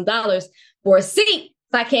 $5,000 for a seat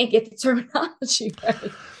if I can't get the terminology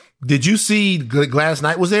right. Did you see Gladys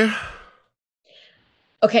Knight was there?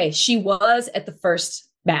 Okay, she was at the first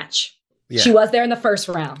match. Yeah. She was there in the first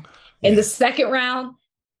round. In the second round,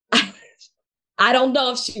 I don't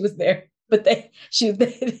know if she was there, but she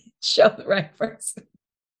didn't show the right person.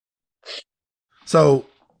 So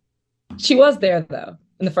she was there though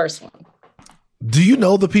in the first one. Do you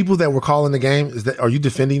know the people that were calling the game? Are you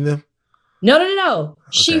defending them? No. Okay.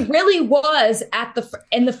 She really was at the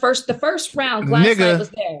first round. Gladys Knight was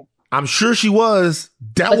there. I'm sure she was.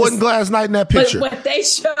 That wasn't Gladys Knight in that picture. But what they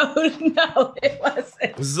showed, no, it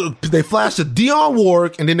wasn't. So they flashed a Dionne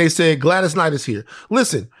Warwick, and then they said Gladys Knight is here.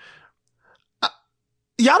 Listen,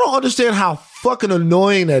 y'all don't understand how fucking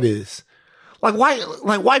annoying that is. Like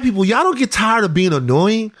white people, y'all don't get tired of being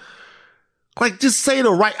annoying. Like, just say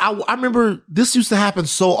the right. I remember this used to happen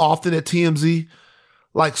so often at TMZ,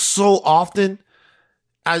 like so often.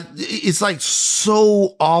 It's like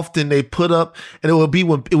so often they put up, and it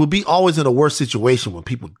would be always in a worse situation when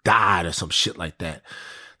people died or some shit like that.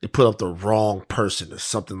 They put up the wrong person or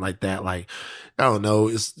something like that. Like, I don't know.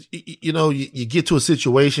 It's, you get to a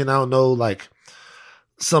situation, I don't know, like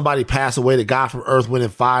somebody passed away, the guy from Earth, Wind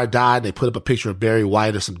and Fire died, and they put up a picture of Barry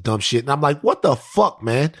White or some dumb shit. And I'm like, what the fuck,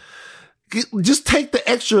 man? Just take the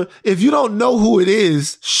extra. If you don't know who it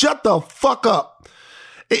is, shut the fuck up.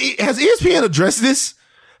 Has ESPN addressed this?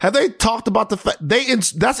 Have they talked about the fact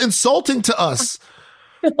that's insulting to us?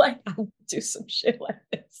 I feel like I would do some shit like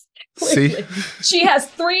this. See?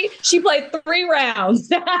 She played 3 rounds.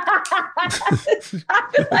 I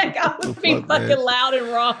feel like I would be fucking loud and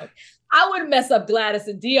wrong. I wouldn't mess up Gladys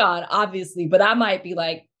and Dionne, obviously, but I might be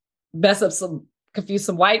like confuse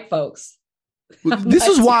some white folks. This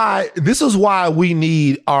is why we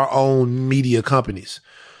need our own media companies,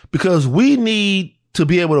 because we need to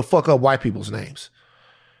be able to fuck up white people's names.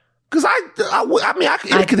 Because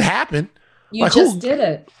it could happen. You did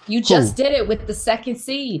it. You just did it with the second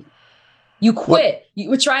seed. You quit. What? You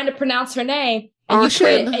were trying to pronounce her name, and you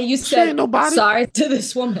quit, and you said, sorry to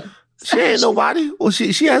this woman. She ain't nobody. Well,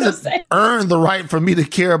 she hasn't earned the right for me to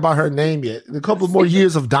care about her name yet. A couple more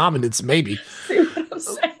years of dominance, maybe. See what I'm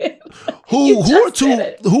saying?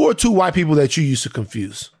 Who are 2 white people that you used to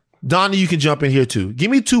confuse? Donnie, you can jump in here too. Give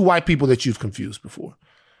me 2 white people that you've confused before.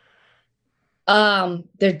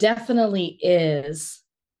 There definitely is.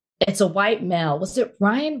 It's a white male. Was it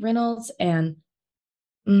Ryan Reynolds and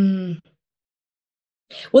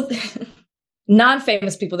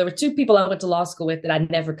non-famous people? There were 2 people I went to law school with that I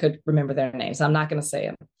never could remember their names. I'm not going to say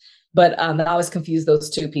them, but I always confused those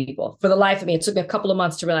 2 people. For the life of me, it took me a couple of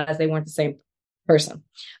months to realize they weren't the same person.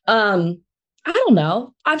 I don't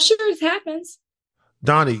know. I'm sure it happens.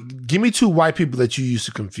 Donnie, give me 2 white people that you used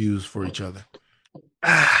to confuse for each other.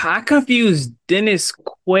 I confused Dennis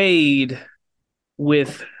Quaid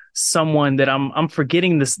with someone that I'm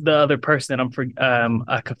forgetting the other person that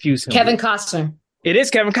I confused him Kevin with. Costner. It is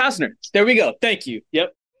Kevin Costner. There we go. Thank you.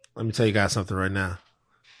 Yep. Let me tell you guys something right now.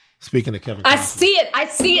 Speaking of Kevin Costner. I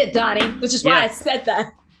see it, Donnie, which is why I said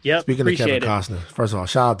that. Yep. Speaking of Kevin Costner, first of all,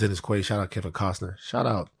 shout out Dennis Quaid, shout out Kevin Costner, shout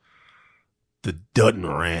out the Dutton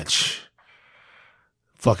Ranch.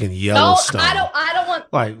 Fucking Yellowstone. No, I don't want.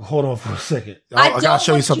 Like, hold on for a second. I gotta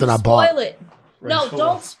show you something I bought. Spoil it. No,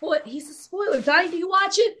 don't spoil. He's a spoiler. Donnie, do you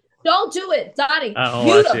watch it? Don't do it, Donnie. I don't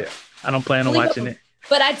watch it. I don't plan on watching it.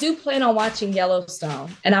 But I do plan on watching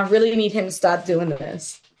Yellowstone, and I really need him to stop doing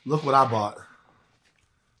this. Look what I bought.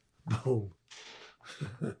 Boom.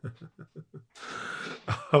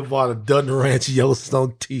 I bought a Dutton Ranch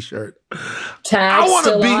Yellowstone t-shirt. Tag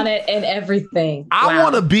still on it and everything. I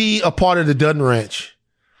want to be a part of the Dutton Ranch.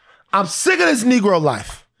 I'm sick of this Negro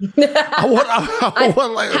life. I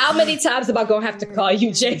want like, how many times am I going to have to call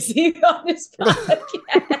you Jay-Z on this podcast?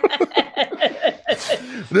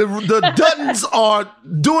 the Duttons are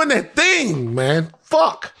doing their thing, man.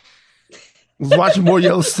 Fuck. was watching more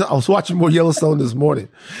Yellowstone. I was watching more Yellowstone this morning.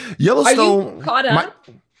 Yellowstone. Are you caught up?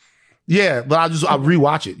 Yeah, but I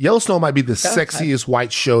rewatch it. Yellowstone might be the sexiest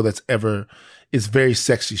white show that's ever. It's a very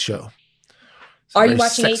sexy show. Are you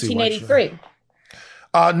watching 1883?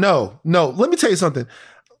 No. Let me tell you something.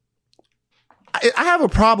 I have a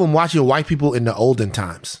problem watching white people in the olden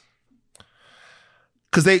times.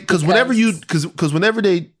 Because whenever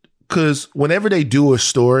they do a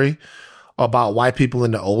story about white people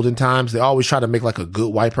in the olden times, they always try to make like a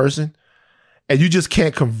good white person. And you just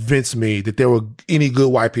can't convince me that there were any good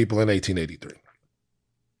white people in 1883.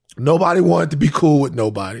 Nobody wanted to be cool with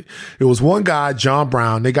nobody. It was one guy, John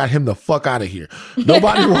Brown. They got him the fuck out of here.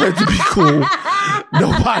 Nobody wanted to be cool.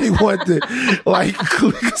 Nobody wanted to, like,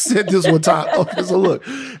 Kalika said this one time. Okay, so look.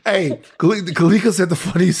 Hey, Kalika said the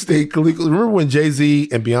funniest thing. Remember when Jay-Z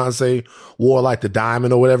and Beyonce wore, like, the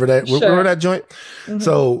diamond or whatever that? Sure. Remember that joint? Mm-hmm.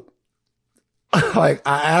 So, like,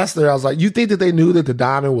 I asked her, I was like, you think that they knew that the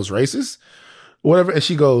diamond was racist? Whatever. And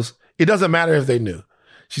she goes, it doesn't matter if they knew.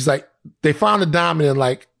 She's like, they found a diamond in,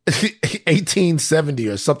 like, 1870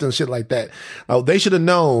 or something shit like that. They should have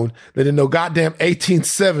known that in no goddamn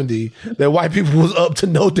 1870 that white people was up to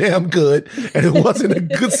no damn good, and it wasn't a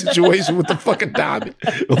good situation with the fucking diamond.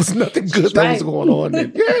 It was nothing good that was going on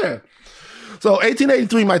then. Yeah. So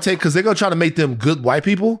 1883 might take, because they're gonna try to make them good white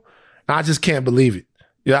people. And I just can't believe it.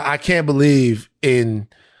 Yeah, I can't believe in,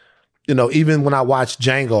 even when I watched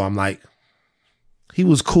Django, I'm like, he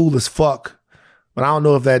was cool as fuck. But I don't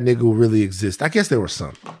know if that nigga will really exist. I guess there were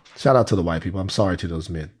some. Shout out to the white people. I'm sorry to those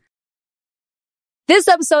men. This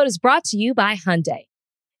episode is brought to you by Hyundai.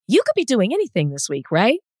 You could be doing anything this week,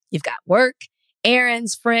 right? You've got work,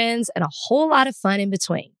 errands, friends, and a whole lot of fun in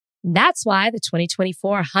between. That's why the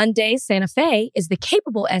 2024 Hyundai Santa Fe is the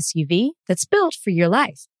capable SUV that's built for your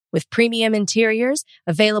life. With premium interiors,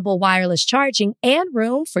 available wireless charging, and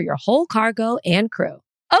room for your whole cargo and crew.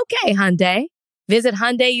 Okay, Hyundai. Visit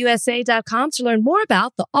HyundaiUSA.com to learn more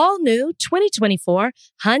about the all-new 2024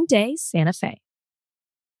 Hyundai Santa Fe.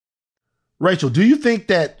 Rachel, do you think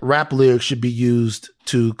that rap lyrics should be used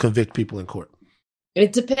to convict people in court?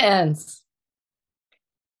 It depends.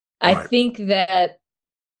 I think that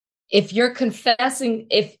if you're confessing,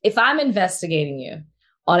 if I'm investigating you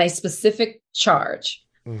on a specific charge,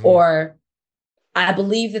 mm-hmm. or I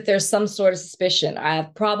believe that there's some sort of suspicion, I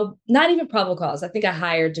have not even probable cause. I think a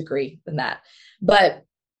higher degree than that. But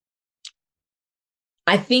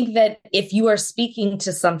I think that if you are speaking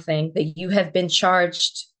to something that you have been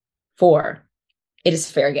charged for, it is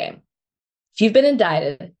fair game. If you've been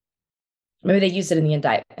indicted, maybe they use it in the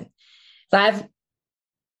indictment. I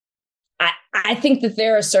think that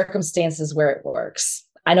there are circumstances where it works.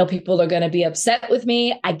 I know people are going to be upset with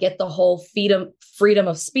me. I get the whole freedom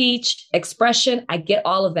of speech, expression. I get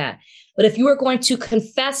all of that. But if you are going to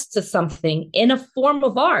confess to something in a form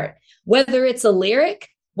of art, whether it's a lyric,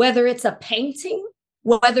 whether it's a painting,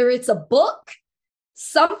 whether it's a book,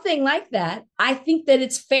 something like that, I think that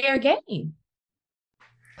it's fair game.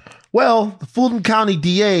 Well, the Fulton County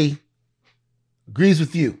DA agrees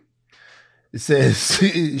with you. It says,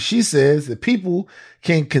 she says that people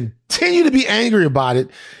can continue to be angry about it,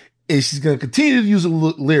 and she's going to continue to use the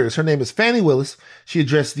lyrics. Her name is Fani Willis. She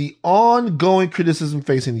addressed the ongoing criticism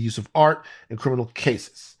facing the use of art in criminal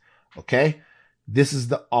cases. Okay? This is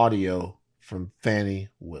the audio from Fani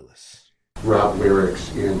Willis. Rap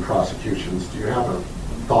lyrics in prosecutions. Do you have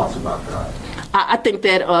thoughts about that? I think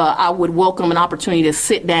that I would welcome an opportunity to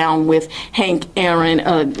sit down with Hank Aaron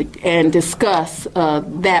and discuss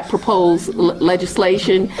that proposed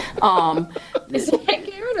legislation. Is it Hank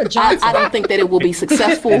Aaron or Johnson? I don't think that it will be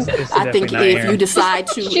successful. I think if you decide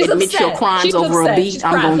to admit your crimes over a beat,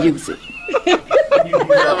 I'm going to use it.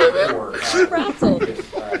 What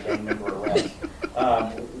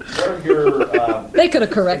are your they could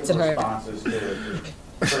have corrected her responses to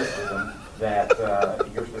criticism that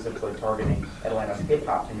you're specifically targeting Atlanta's hip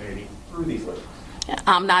hop community through these lyrics?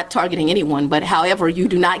 I'm not targeting anyone, but however, you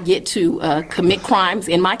do not get to commit crimes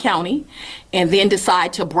in my county and then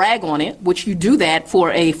decide to brag on it, which you do that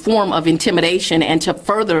for a form of intimidation and to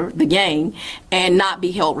further the game and not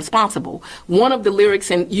be held responsible. One of the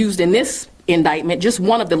lyrics used in this indictment, just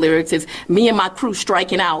one of the lyrics, is me and my crew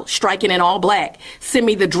striking in all black. Send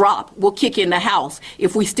me the drop. We'll kick in the house.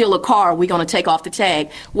 If we steal a car, we're going to take off the tag.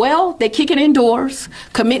 Well, they kicking indoors,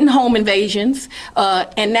 committing home invasions,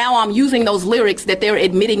 and now I'm using those lyrics that they're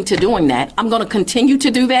admitting to doing that. I'm going to continue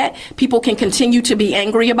to do that. People can continue to be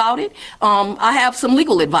angry about it. I have some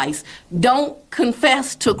legal advice. Don't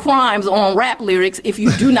confess to crimes on rap lyrics if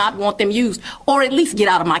you do not want them used, or at least get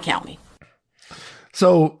out of my county.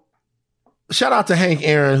 So, shout out to Hank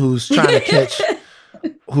Aaron, who's trying to catch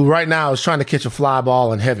who right now is trying to catch a fly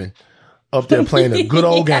ball in heaven, up there playing a good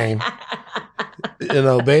old game. You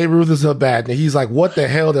know, Babe Ruth is her bat, and he's like, "What the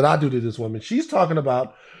hell did I do to this woman?" She's talking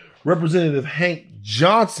about Representative Hank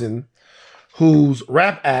Johnson, whose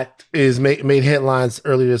rap act is made headlines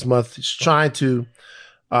earlier this month. He's trying to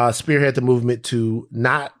spearhead the movement to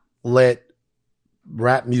not let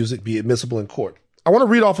rap music be admissible in court. I want to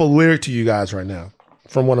read off a lyric to you guys right now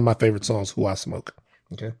from one of my favorite songs, Who I Smoke.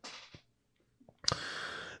 Okay.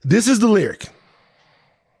 This is the lyric.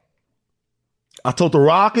 I told the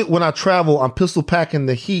rocket when I travel, I'm pistol packing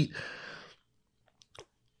the heat.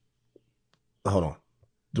 Hold on.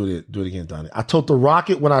 Do it again, Donnie. I told the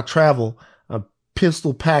rocket when I travel, I'm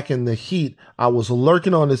pistol packing the heat. I was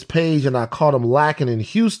lurking on his page and I caught him lacking in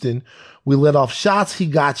Houston. We let off shots. He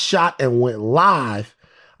got shot and went live.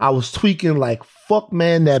 I was tweaking like, fuck,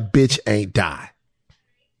 man, that bitch ain't die.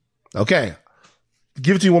 Okay.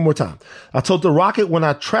 Give it to you one more time. I told the rocket when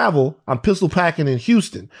I travel, I'm pistol packing in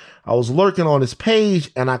Houston. I was lurking on his page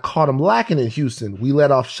and I caught him lacking in Houston. We let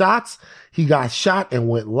off shots. He got shot and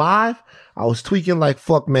went live. I was tweaking like,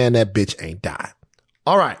 fuck, man, that bitch ain't die.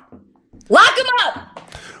 All right. Lock him up.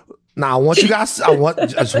 Now, I want you guys,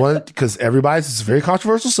 because it's a very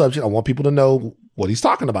controversial subject. I want people to know what he's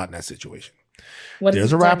talking about in that situation.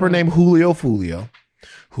 There's a rapper named Julio Fulio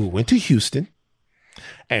who went to Houston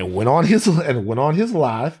and went on his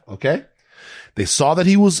live. Okay. They saw that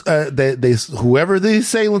he was, whoever the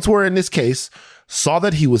assailants were in this case, saw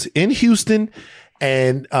that he was in Houston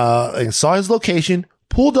and saw his location,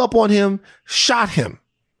 pulled up on him, shot him.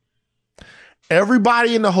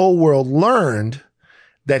 Everybody in the whole world learned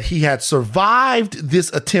that he had survived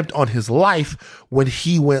this attempt on his life when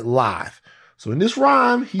he went live. So in this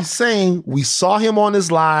rhyme, he's saying we saw him on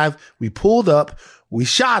his live, we pulled up, we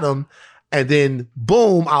shot him, and then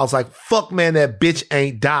boom, I was like, fuck, man, that bitch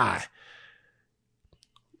ain't die.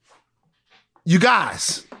 You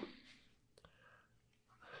guys,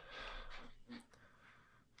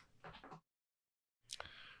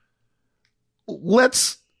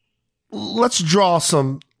 let's have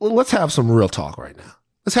some real talk right now.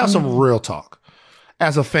 Let's have some real talk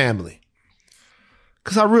as a family.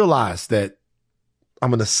 Because I realize that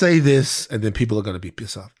I'm going to say this and then people are going to be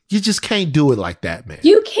pissed off. You just can't do it like that, man.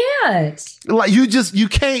 You can't. Like you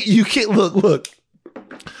can't look.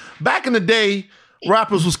 Back in the day,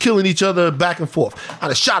 rappers was killing each other back and forth. I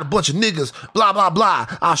done shot a bunch of niggas, blah, blah, blah.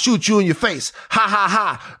 I'll shoot you in your face. Ha, ha,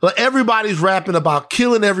 ha. Like everybody's rapping about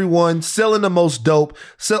killing everyone, selling the most dope,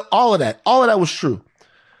 all of that. All of that was true.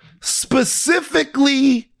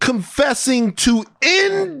 Specifically confessing to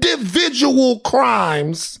individual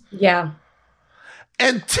crimes. Yeah.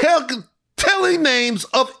 And telling names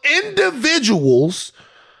of individuals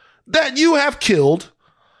that you have killed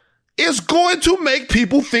is going to make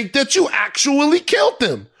people think that you actually killed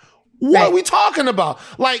them. What are we talking about?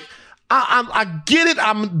 Like, I get it.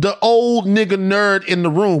 I'm the old nigga nerd in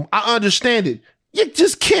the room. I understand it. You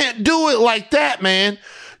just can't do it like that, man.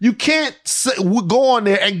 You can't go on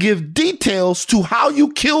there and give details to how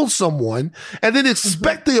you killed someone and then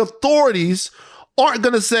expect the authorities aren't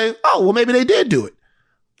going to say, oh, well, maybe they did do it.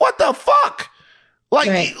 What the fuck?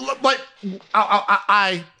 I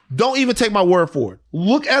don't even take my word for it.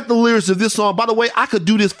 Look at the lyrics of this song. By the way, I could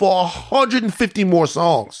do this for 150 more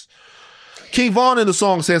songs. King Von in the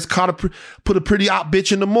song says, put a pretty hot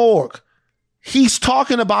bitch in the morgue. He's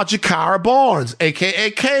talking about Jakara Barnes,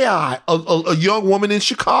 a.k.a. K.I., a young woman in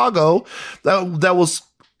Chicago that was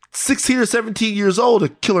 16 or 17 years old, a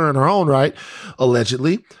killer in her own right,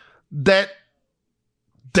 allegedly, that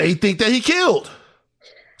they think that he killed.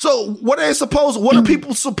 So what are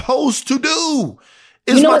people supposed to do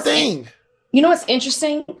is my thing. You know what's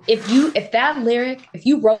interesting? If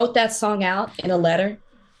you wrote that song out in a letter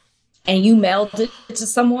and you mailed it to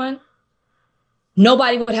someone,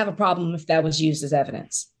 nobody would have a problem if that was used as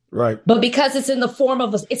evidence. Right. But because it's in the form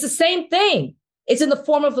of it's the same thing. It's in the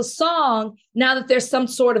form of a song now that there's some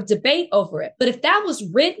sort of debate over it. But if that was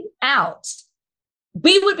written out,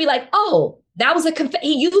 we would be like, oh, that was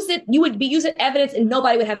he used it. You would be using evidence and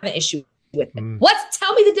nobody would have an issue with it.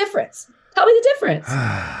 Tell me the difference. Tell me the difference.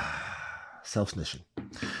 Self-snitching.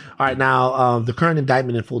 All right. Now, the current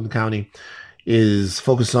indictment in Fulton County is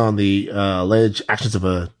focused on the alleged actions of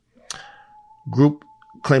a group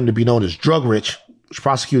claimed to be known as Drug Rich, which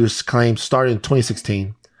prosecutors claim started in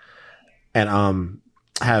 2016 and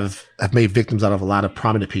have made victims out of a lot of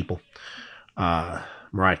prominent people.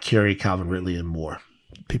 Mariah Carey, Calvin Ridley, and more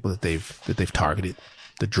people that they've targeted.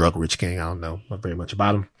 The Drug Rich gang, I don't know very much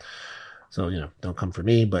about them. So, don't come for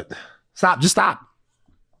me, but just stop.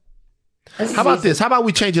 How about this? How about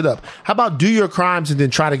we change it up? How about do your crimes and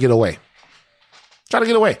then try to get away? Trying to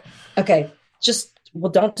get away. Okay.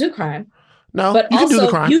 Don't do crime. No, but you also can do the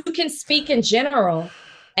crime. You can speak in general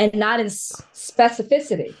and not in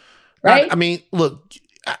specificity, right? I mean, look,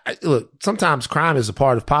 sometimes crime is a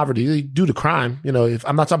part of poverty. You do the crime, if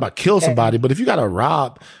I'm not talking about kill somebody, but if you got to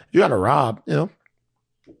rob,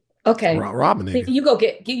 okay. Rob a nigga. You go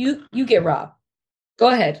you get robbed. Go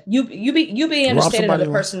ahead. You be understanding of the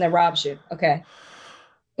person that robs you. Okay.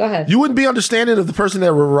 Go ahead. You wouldn't be understanding of the person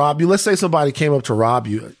that would rob you. Let's say somebody came up to rob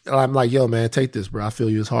you. And I'm like, yo, man, take this, bro. I feel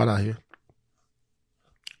you. It's hard out here.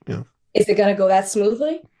 Is it going to go that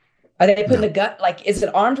smoothly? Are they putting a gun? Like, is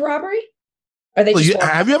it armed robbery? Are they?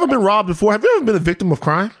 Have you ever been robbed before? Have you ever been a victim of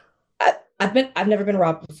crime? I've never been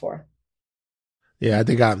robbed before. Yeah,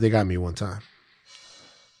 they got me one time.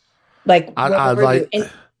 Like, were you in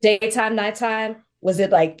daytime, nighttime? Was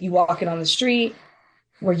it like you walking on the street?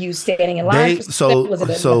 Were you standing in line? Was it in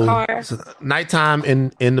the car? So nighttime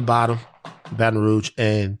in the bottom, Baton Rouge,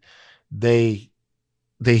 and they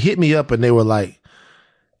hit me up and they were like,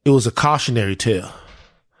 it was a cautionary tale.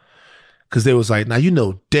 Cause they was like, now you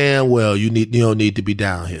know damn well you don't need to be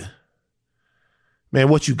down here. Man,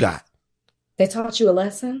 what you got? They taught you a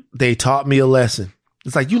lesson? They taught me a lesson.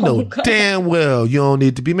 It's like, damn well you don't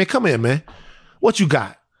need to be. Man, come here, man. What you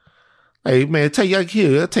got? Hey, man, I'll take you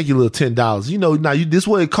a little $10. Now this is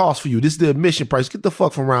what it costs for you. This is the admission price. Get the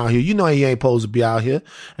fuck from around here. You know you ain't supposed to be out here.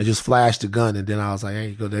 And just flash the gun. And then I was like,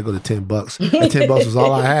 hey, there go the $10. That $10 was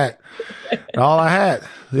all I had. All I had.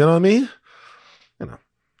 You know what I mean?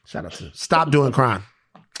 Shout out to them. Stop doing crime.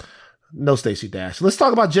 No Stacey Dash. Let's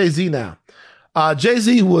talk about Jay-Z now.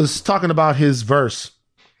 Jay-Z was talking about his verse.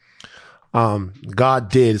 God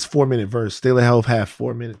did. It's 4-minute verse. They let Hov have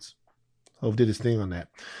 4 minutes. Hov did his thing on that.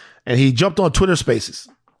 And he jumped on Twitter Spaces,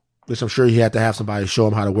 which I'm sure he had to have somebody show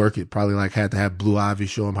him how to work it. Probably like had to have Blue Ivy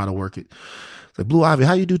show him how to work it. It's like, Blue Ivy,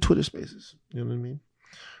 how you do Twitter Spaces? You know what I mean?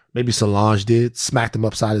 Maybe Solange did, smacked him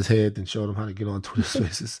upside his head and showed him how to get on Twitter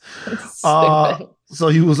Spaces. So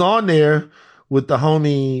he was on there with the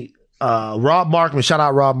homie Rob Markman. Shout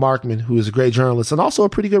out Rob Markman, who is a great journalist and also a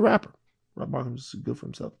pretty good rapper. Rob Markman is good for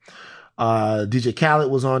himself. DJ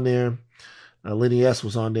Khaled was on there. Lenny S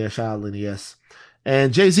was on there. Shout out Lenny S.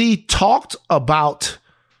 And Jay-Z talked about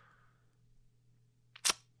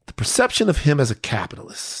the perception of him as a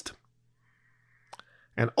capitalist.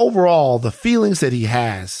 And overall, the feelings that he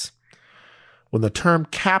has when the term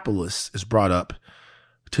capitalist is brought up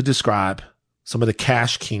to describe some of the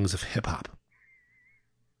cash kings of hip hop.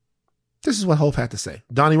 This is what Hov had to say.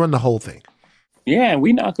 Donnie, run the whole thing. Yeah,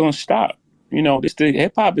 we're not going to stop. The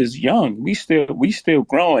hip hop is young. We still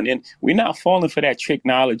growing, and we're not falling for that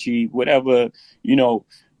technology, whatever,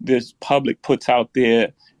 this public puts out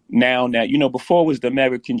there now that, before was the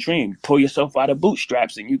American dream. Pull yourself out of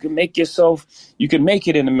bootstraps and you can make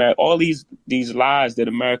it in America. All these lies that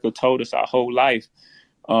America told us our whole life.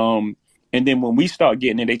 And then when we start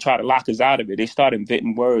getting it, they try to lock us out of it. They start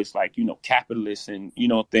inventing words like, capitalist and,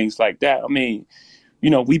 things like that. I mean,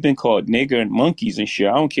 we've been called nigger and monkeys and shit.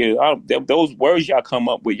 I don't care. Those words y'all come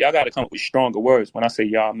up with, y'all got to come up with stronger words. When I say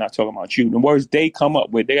y'all, I'm not talking about you. The words they come up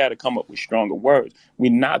with, they got to come up with stronger words.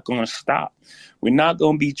 We're not going to stop. We're not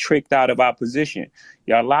going to be tricked out of our position.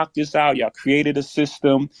 Y'all locked us out. Y'all created a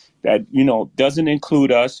system that, doesn't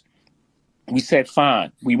include us. We said,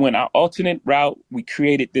 fine. We went our alternate route. We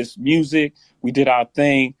created this music. We did our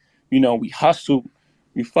thing. We hustled.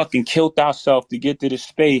 We fucking killed ourselves to get to this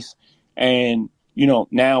space. And,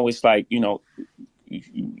 now it's like, eat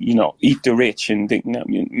the rich and think,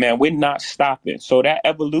 man, we're not stopping. So that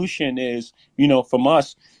evolution is, from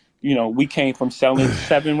us, we came from selling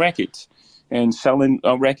 7 records and selling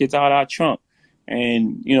records out our trunk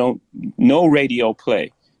and, no radio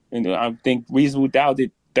play. And I think Reasonable Doubt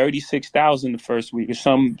did 36,000 the first week or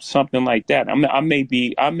something like that. I may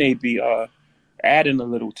be adding a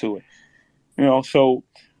little to it, so,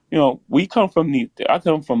 I come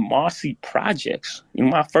from Marcy Projects. In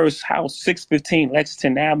my first house, 615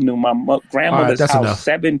 Lexington Avenue, my grandmother's house, enough.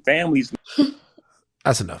 7 families.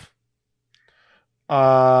 That's enough.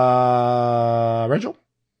 Rachel?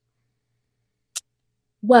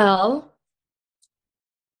 Well,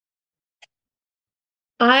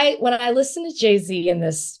 when I listen to Jay-Z in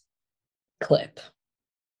this clip,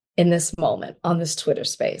 in this moment, on this Twitter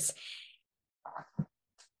space,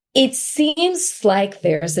 it seems like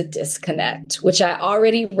there's a disconnect, which I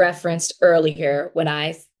already referenced earlier when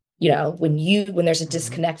when there's a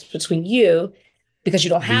disconnect between you because you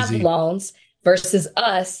don't have loans versus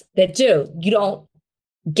us that do. You don't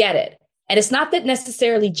get it. And it's not that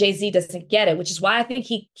necessarily Jay-Z doesn't get it, which is why I think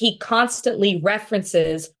he constantly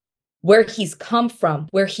references where he's come from,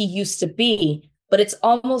 where he used to be. but it's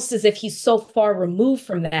almost as if he's so far removed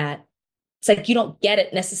from that. It's like you don't get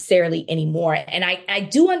it necessarily anymore. And I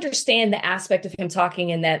do understand the aspect of him talking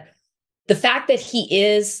in that the fact that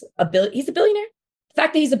he's a billionaire. The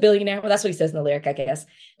fact that he's a billionaire, well, that's what he says in the lyric, I guess.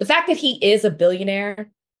 The fact that he is a billionaire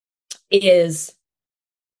is,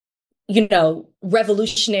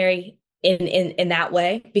 revolutionary in that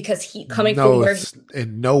way, because he coming from where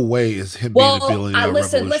in no way is him being a billionaire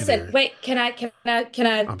listen, wait, can I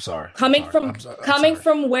I'm sorry. Coming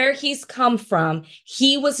from where he's come from,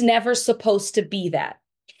 he was never supposed to be that.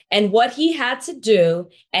 And what he had to do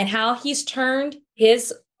and how he's turned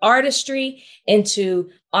his artistry into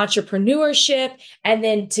entrepreneurship and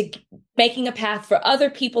then to making a path for other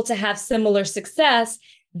people to have similar success,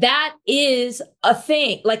 that is a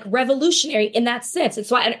thing, like revolutionary in that sense. It's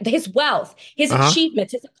why his wealth, his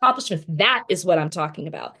achievements, his accomplishments, that is what I'm talking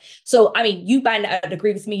about. So, I mean, you might not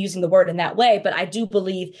agree with me using the word in that way, but I do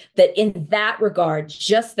believe that in that regard,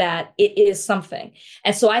 just that, it is something.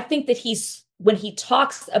 And so I think that when he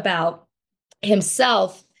talks about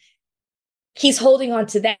himself, he's holding on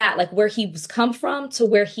to that, like where he was come from to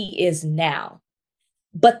where he is now.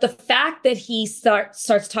 But the fact that he starts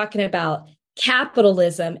talking about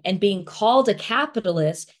capitalism and being called a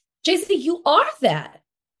capitalist, Jay-Z, you are that.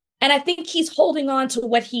 And I think he's holding on to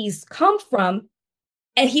what he's come from,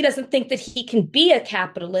 and he doesn't think that he can be a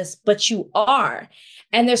capitalist, but you are.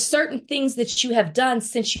 And there's certain things that you have done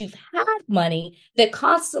since you've had money that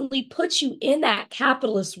constantly put you in that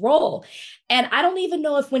capitalist role. And I don't even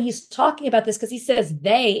know if when he's talking about this, because he says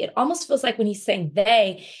they, it almost feels like when he's saying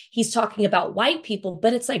they, he's talking about white people,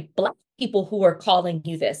 but it's like Black people who are calling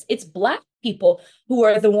you this. It's Black people who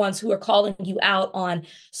are the ones who are calling you out on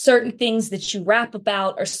certain things that you rap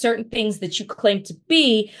about or certain things that you claim to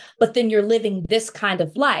be, but then you're living this kind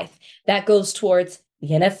of life. That goes towards the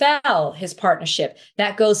NFL, his partnership.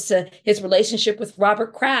 That goes to his relationship with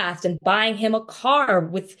Robert Kraft and buying him a car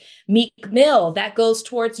with Meek Mill. That goes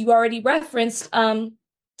towards, you already referenced, the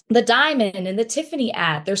Diamond and the Tiffany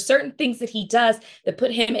ad. There's certain things that he does that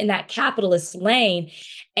put him in that capitalist lane.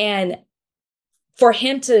 And for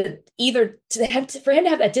him to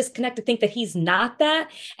have that disconnect, to think that he's not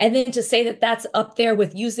that, and then to say that that's up there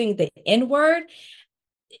with using the N-word,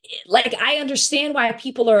 like, I understand why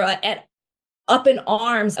people are up in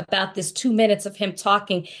arms about this 2 minutes of him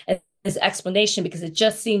talking and his explanation, because it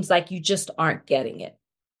just seems like you just aren't getting it.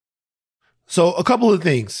 So a couple of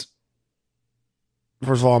things.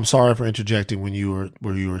 First of all, I'm sorry for interjecting when you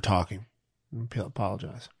were talking. I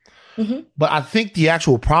apologize. Mm-hmm. But I think the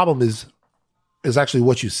actual problem is actually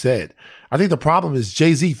what you said. I think the problem is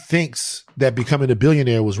Jay-Z thinks that becoming a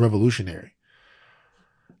billionaire was revolutionary.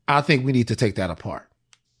 I think we need to take that apart.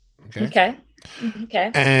 Okay.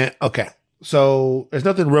 So there's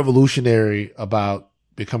nothing revolutionary about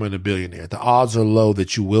becoming a billionaire. The odds are low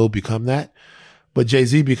that you will become that. But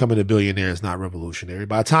Jay-Z becoming a billionaire is not revolutionary.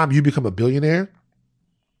 By the time you become a billionaire,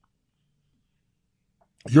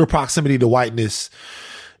 your proximity to whiteness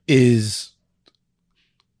is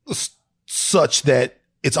such that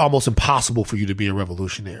it's almost impossible for you to be a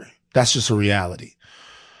revolutionary. That's just a reality.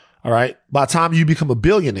 All right. By the time you become a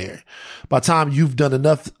billionaire, by the time you've done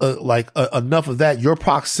enough, enough of that, your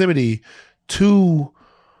proximity to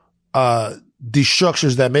the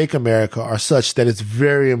structures that make America are such that it's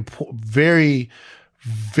very important, very,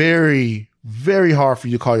 very, very hard for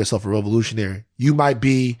you to call yourself a revolutionary. You might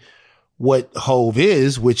be what Hove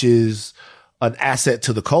is, which is an asset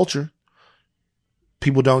to the culture.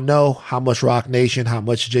 People don't know how much Roc Nation, how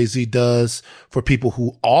much Jay-Z does for people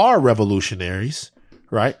who are revolutionaries,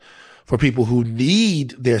 right? For people who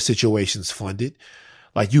need their situations funded.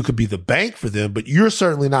 Like, you could be the bank for them, but you're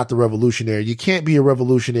certainly not the revolutionary. You can't be a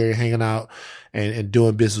revolutionary hanging out and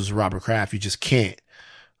doing business with Robert Kraft. You just can't.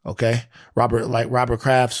 Okay. Robert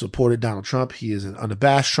Kraft supported Donald Trump. He is an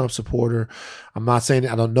unabashed Trump supporter. I'm not saying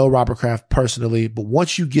that I don't know Robert Kraft personally, but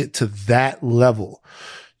once you get to that level,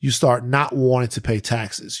 you start not wanting to pay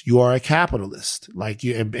taxes. You are a capitalist.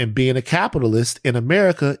 And being a capitalist in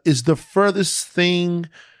America is the furthest thing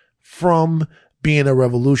from being a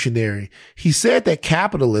revolutionary. He said that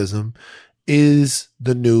capitalism is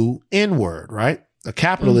the new N-word, right? A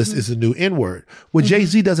capitalist is the new N-word. What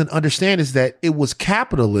Jay-Z doesn't understand is that it was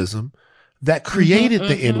capitalism that created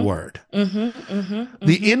the N-word.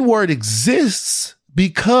 The N-word exists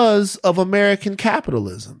because of American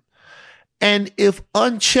capitalism. And if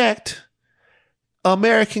unchecked,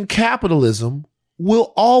 American capitalism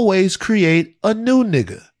will always create a new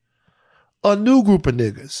nigga, a new group of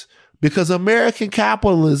niggas, because American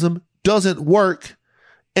capitalism doesn't work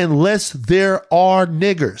unless there are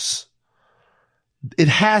niggers. it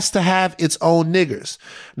has to have its own niggers.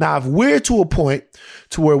 Now, if we're to a point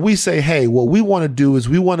to where we say, hey, what we want to do is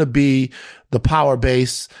we want to be the power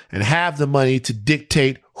base and have the money to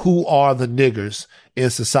dictate who are the niggers in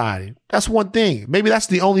society. That's one thing. Maybe that's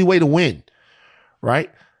the only way to win,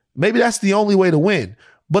 right? Maybe that's the only way to win.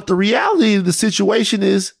 But the reality of the situation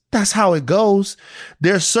is that's how it goes.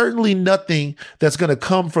 There's certainly nothing that's going to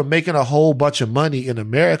come from making a whole bunch of money in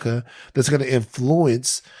America that's going to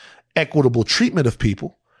influence equitable treatment of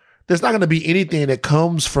people. There's not going to be anything that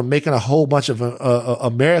comes from making a whole bunch of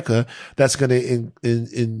America that's going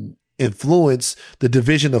to influence the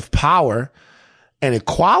division of power and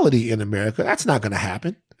equality in America. That's not going to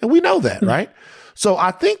happen. And we know that, right? So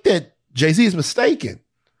I think that Jay-Z is mistaken.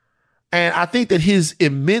 And I think that his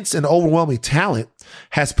immense and overwhelming talent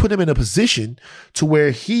has put him in a position to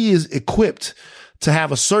where he is equipped to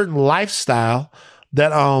have a certain lifestyle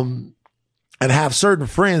that, and have certain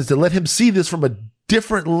friends that let him see this from a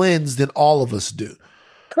different lens than all of us do.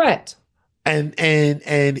 Correct.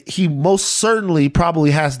 And he most certainly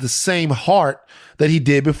probably has the same heart that he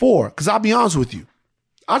did before. Cause I'll be honest with you.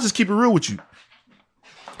 I'll just keep it real with you.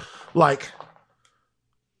 Like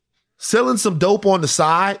selling some dope on the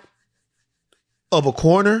side of a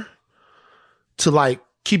corner to like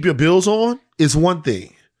keep your bills on is one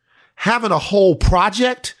thing. Having a whole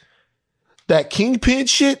project, that Kingpin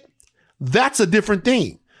shit, that's a different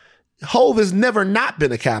thing. Hov has never not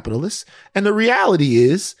been a capitalist. And the reality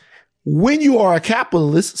is when you are a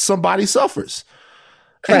capitalist, somebody suffers.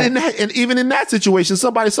 And, and even in that situation,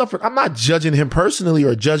 somebody suffered. I'm not judging him personally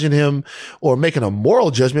or judging him or making a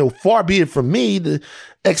moral judgment. Far be it from me, the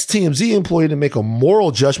ex-TMZ employee, to make a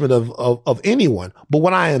moral judgment of anyone. But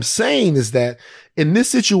what I am saying is that in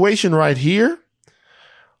this situation right here,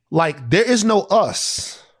 like there is no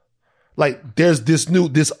us. Like there's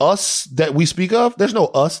this us that we speak of. There's no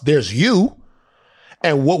us. There's you.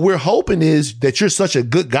 And what we're hoping is that you're such a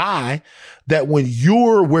good guy that when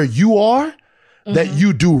you're where you are, that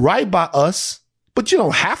you do right by us, but you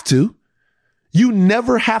don't have to. You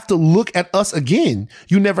never have to look at us again.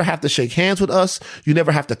 You never have to shake hands with us. You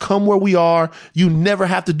never have to come where we are. You never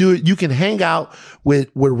have to do it. You can hang out with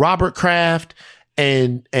Robert Kraft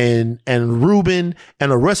and Ruben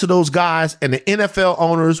and the rest of those guys and the NFL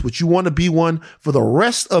owners, which you want to be one for the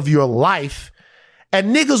rest of your life.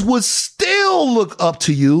 And niggas would still look up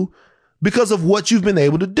to you because of what you've been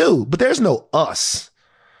able to do. But there's no us.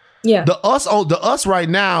 Yeah. The us right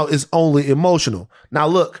now is only emotional. Now,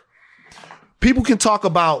 look, people can talk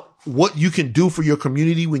about what you can do for your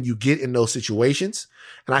community when you get in those situations.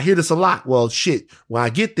 And I hear this a lot. Well, shit, when I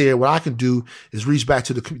get there, what I can do is reach back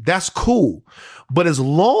to the community. That's cool. But as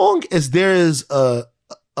long as there is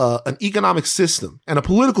an economic system and a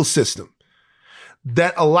political system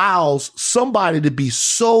that allows somebody to be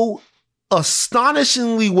so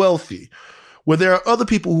astonishingly wealthy where there are other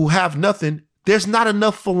people who have nothing, there's not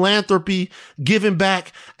enough philanthropy, giving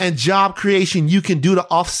back, and job creation you can do to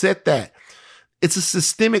offset that. It's a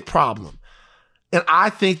systemic problem. And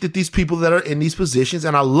I think that these people that are in these positions,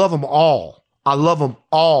 and I love them all. I love them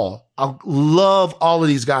all. I love all of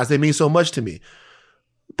these guys. They mean so much to me.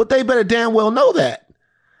 But they better damn well know that.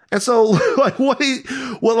 And so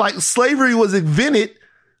like slavery was invented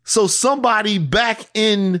so somebody back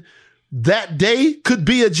in that day could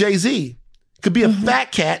be a Jay-Z. Could be a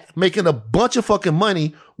fat cat making a bunch of fucking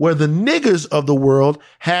money where the niggers of the world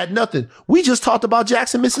had nothing. We just talked about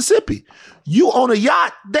Jackson, Mississippi. You own a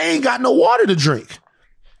yacht, they ain't got no water to drink.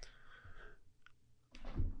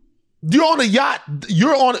 You're on a yacht.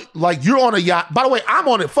 You're on a yacht. By the way, I'm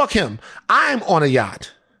on it. Fuck him. I'm on a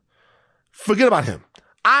yacht. Forget about him.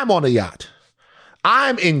 I'm on a yacht.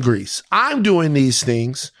 I'm in Greece. I'm doing these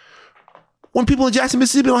things when people in Jackson,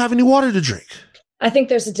 Mississippi don't have any water to drink. I think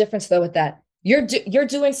there's a difference though with that. You're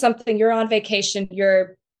doing something, you're on vacation,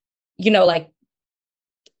 you're, like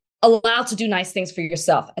allowed to do nice things for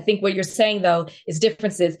yourself. I think what you're saying though is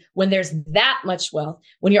differences when there's that much wealth,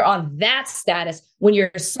 when you're on that status, when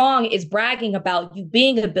your song is bragging about you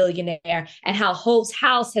being a billionaire and how Hov's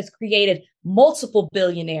house has created multiple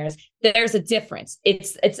billionaires. There's a difference.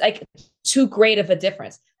 It's like too great of a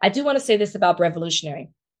difference. I do want to say this about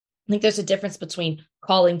revolutionary. I think there's a difference between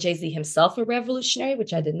calling Jay-Z himself a revolutionary,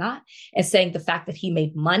 which I did not, and saying the fact that he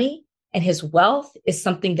made money and his wealth is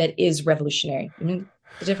something that is revolutionary. I mean,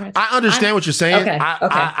 the difference. I understand what you're saying. Okay.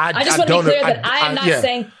 I just want to be clear that I am not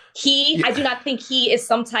saying I do not think he is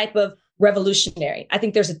some type of revolutionary. I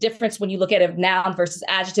think there's a difference when you look at a noun versus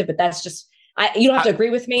adjective, but that's just, you don't have to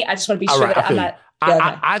agree with me. I just want to be sure that I'm not.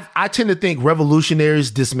 I tend to think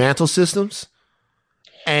revolutionaries dismantle systems.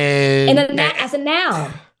 And as a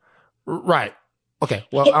noun. Right. Okay,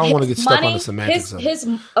 well, I don't want to get stuck on the semantics of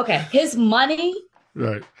it. His money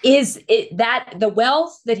Right. is it that the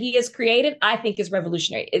wealth that he has created, I think, is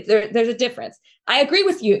revolutionary. There's a difference. I agree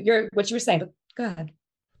with you. What you were saying, but go ahead.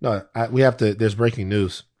 No, we have to. There's breaking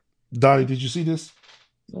news. Donnie, did you see this?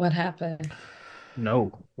 What happened?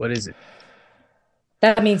 No. What is it?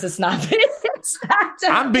 That means it's not. It's not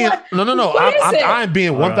I'm being no. I'm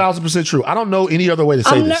being 1,000% true. I don't know any other way to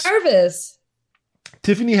say this. I'm nervous.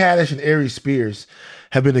 Tiffany Haddish and Aries Spears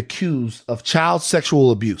have been accused of child sexual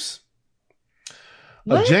abuse.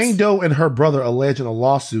 Jane Doe and her brother allege in a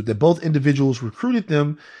lawsuit that both individuals recruited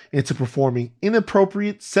them into performing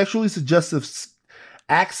inappropriate, sexually suggestive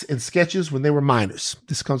acts and sketches when they were minors.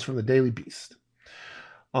 This comes from the Daily Beast.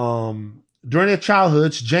 During their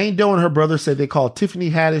childhoods, Jane Doe and her brother said they called Tiffany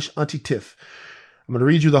Haddish Auntie Tiff. I'm going to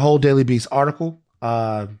read you the whole Daily Beast article.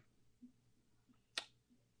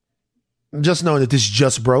 Just knowing that this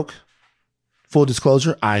just broke. Full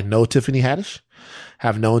disclosure, I know Tiffany Haddish.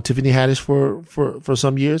 Have known Tiffany Haddish for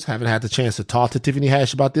some years. Haven't had the chance to talk to Tiffany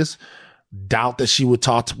Haddish about this. Doubt that she would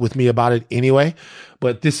talk with me about it anyway.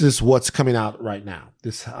 But this is what's coming out right now.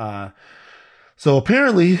 So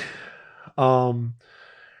apparently, Tiffany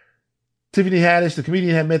Haddish, the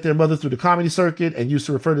comedian, had met their mother through the comedy circuit and used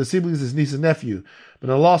to refer to the siblings as niece and nephew. But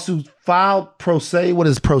in a lawsuit filed pro se, what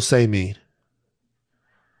does pro se mean?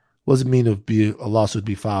 What does it mean to be a lawsuit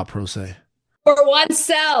be filed pro se? For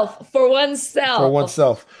oneself.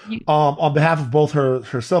 On behalf of both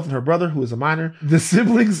herself and her brother, who is a minor, the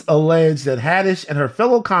siblings allege that Haddish and her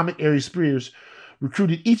fellow comic Aries Spears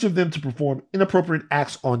recruited each of them to perform inappropriate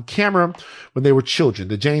acts on camera when they were children.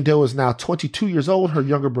 The Jane Doe is now 22 years old. Her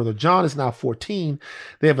younger brother John is now 14.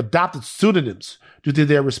 They have adopted pseudonyms due to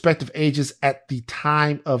their respective ages at the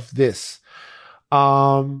time of this.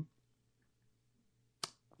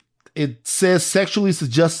 It says sexually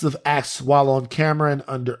suggestive acts while on camera and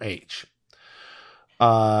underage.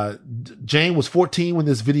 Jane was 14 when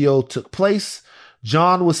this video took place.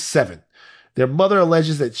 John was 7. Their mother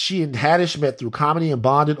alleges that she and Haddish met through comedy and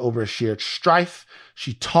bonded over a shared strife.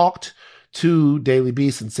 She talked to Daily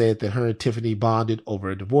Beast and said that her and Tiffany bonded over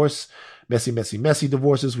a divorce. Messy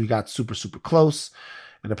divorces. We got super, super close.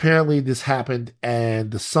 And apparently this happened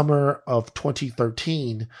in the summer of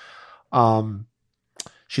 2013.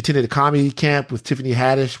 She attended a comedy camp with Tiffany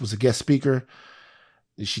Haddish, was a guest speaker.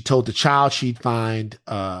 She told the child she'd found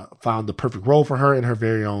the perfect role for her in her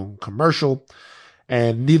very own commercial.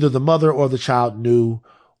 And neither the mother or the child knew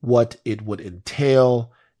what it would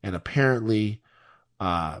entail. And apparently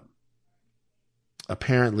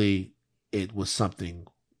it was something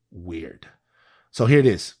weird. So here it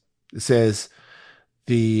is. It says,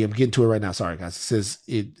 I'm getting to it right now. Sorry, guys. It says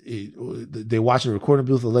they're watching a recording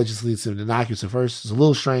booth allegedly leads to an innocuous at first. It's a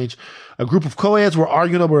little strange. A group of co-eds were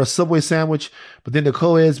arguing over a Subway sandwich, but then the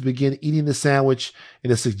co-eds began eating the sandwich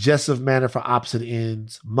in a suggestive manner for opposite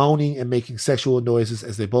ends, moaning and making sexual noises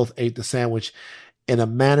as they both ate the sandwich in a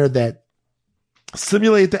manner that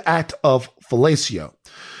simulated the act of fellatio.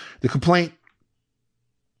 The complaint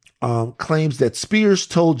claims that Spears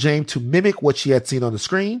told Jane to mimic what she had seen on the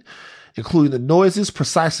screen, including the noises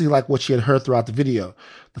precisely like what she had heard throughout the video.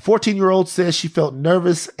 The 14-year-old says she felt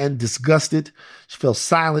nervous and disgusted. She fell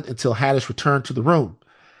silent until Haddish returned to the room.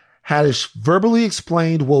 Haddish verbally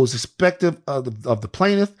explained what was expected of the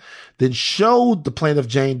plaintiff, then showed the plaintiff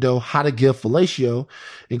Jane Doe how to give fellatio,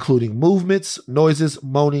 including movements, noises,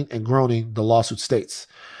 moaning, and groaning, the lawsuit states.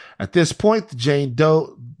 At this point, Jane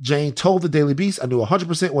told the Daily Beast, "I knew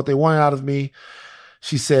 100% what they wanted out of me."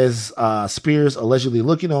 She says Spears allegedly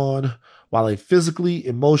looking on while a physically,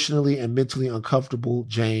 emotionally, and mentally uncomfortable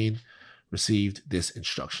Jane received this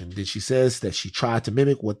instruction. Then she says that she tried to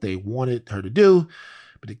mimic what they wanted her to do,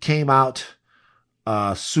 but it came out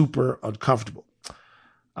super uncomfortable.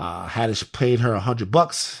 Haddish paid her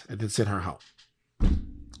 $100 and then sent her home.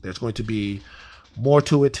 There's going to be more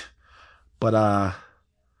to it, but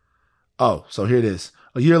so here it is.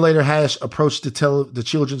 A year later, Haddish approached the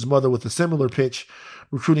children's mother with a similar pitch,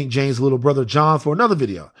 recruiting Jane's little brother John for another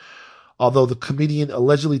video. Although the comedian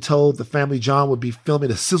allegedly told the family John would be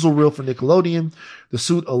filming a sizzle reel for Nickelodeon, the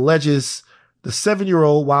suit alleges the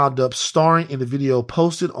 7-year-old wound up starring in the video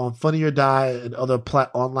posted on Funny or Die and other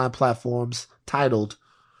online platforms titled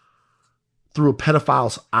 "Through a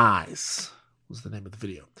Pedophile's Eyes" was the name of the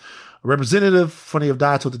video. A representative, Funny or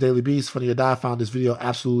Die, told the Daily Beast, Funny or Die found this video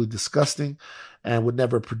absolutely disgusting and would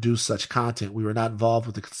never produce such content. We were not involved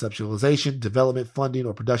with the conceptualization, development, funding,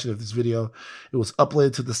 or production of this video. It was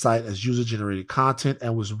uploaded to the site as user-generated content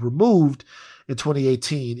and was removed in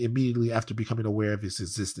 2018, immediately after becoming aware of its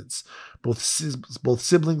existence. Both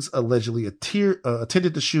siblings allegedly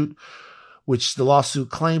attended the shoot, which the lawsuit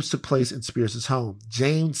claims took place in Spears' home.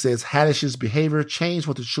 James says Haddish's behavior changed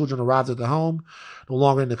when the children arrived at the home, no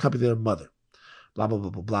longer in the company of their mother. Blah, blah, blah,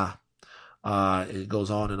 blah, blah. It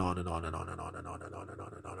goes on and on and on and on and on and on and on and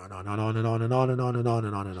on and on and on and on and on and on and on and on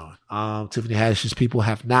and on and on. Tiffany Haddish's people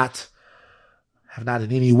have not in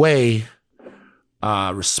any way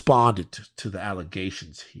responded to the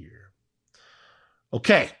allegations here.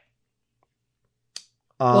 Okay.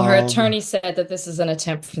 Well, her attorney said that this is an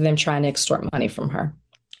attempt for them trying to extort money from her.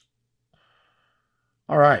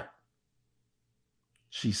 All right.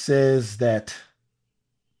 She says that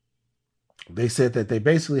they said that they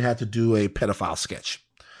basically had to do a pedophile sketch.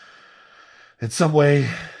 In some way,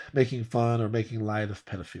 making fun or making light of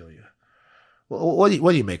pedophilia. Well, what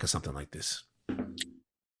do you make of something like this?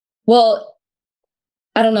 Well,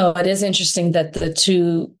 I don't know. It is interesting that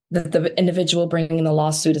the individual bringing the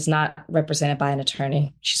lawsuit is not represented by an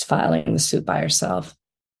attorney. She's filing the suit by herself.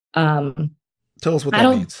 Tell us what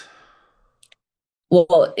that means.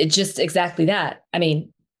 Well, it's just exactly that. I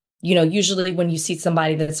mean, usually when you see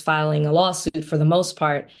somebody that's filing a lawsuit, for the most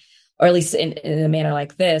part, or at least in a manner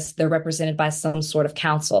like this, they're represented by some sort of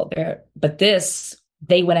counsel. But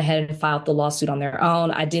they went ahead and filed the lawsuit on their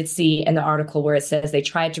own. I did see in the article where it says they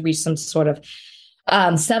tried to reach some sort of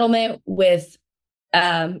settlement with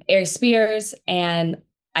Ari Spears, and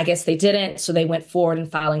I guess they didn't. So they went forward in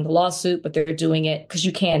filing the lawsuit, but they're doing it because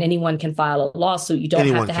anyone can file a lawsuit. You don't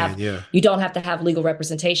have to have legal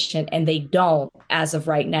representation, and they don't as of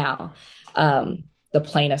right now. The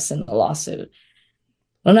plaintiffs in the lawsuit.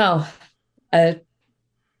 I don't know. I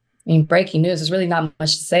mean, breaking news. There's really not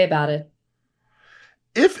much to say about it.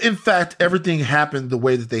 If in fact everything happened the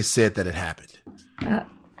way that they said that it happened,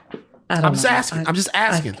 I'm just asking. I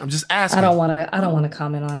don't want to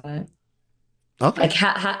comment on it. Okay.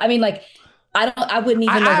 I wouldn't even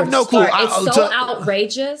know I where have to no clue. start. It's so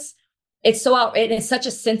outrageous. It's such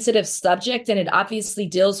a sensitive subject, and it obviously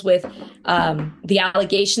deals with the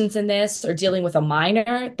allegations in this, or dealing with a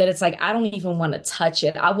minor, that it's like, I don't even want to touch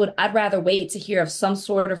it. I'd rather wait to hear of some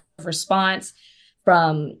sort of response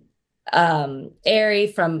from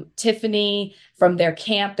Ari, from Tiffany, from their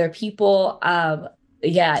camp, their people.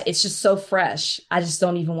 It's just so fresh. I just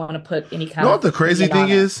don't even want to put any kind of. What the crazy thing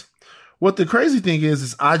is? What the crazy thing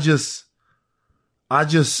is I just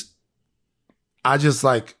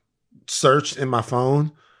like searched in my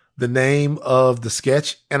phone the name of the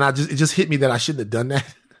sketch, and it just hit me that I shouldn't have done that.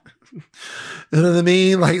 You know what I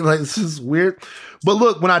mean? Like this is weird. But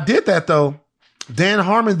look, when I did that though, Dan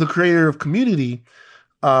Harmon, the creator of Community,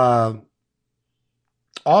 also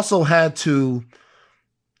had to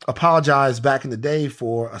apologize back in the day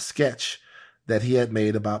for a sketch that he had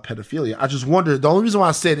made about pedophilia. I just wonder, the only reason why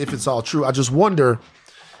I said if it's all true, I just wonder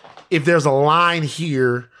if there's a line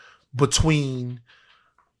here between,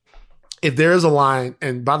 if there is a line,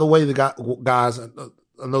 and by the way, guys, I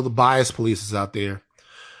know the bias police is out there.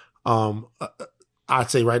 I'd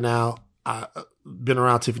say right now, I've been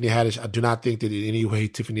around Tiffany Haddish. I do not think that in any way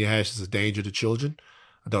Tiffany Haddish is a danger to children.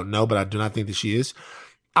 I don't know, but I do not think that she is.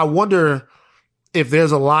 I wonder if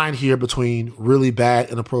there's a line here between really bad,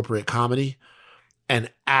 inappropriate comedy and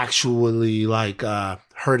actually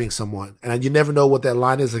hurting someone. And you never know what that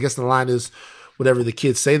line is. I guess the line is whatever the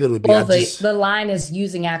kids say that it would be. Well, the line is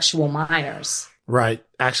using actual minors. Right.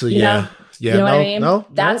 Actually, yeah. You know what I mean?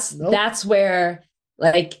 That's where,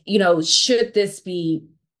 should this be,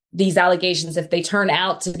 these allegations, if they turn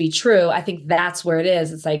out to be true, I think that's where it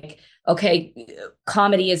is. It's like, okay,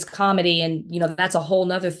 comedy is comedy. And, that's a whole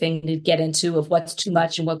nother thing to get into of what's too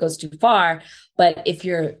much and what goes too far. But if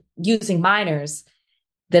you're using minors,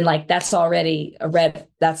 then that's already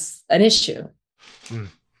that's an issue.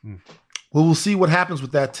 Mm-hmm. Well, we'll see what happens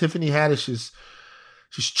with that. Tiffany Haddish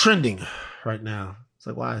she's trending right now. It's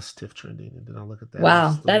like, why is Tiff trending? And then I look at that.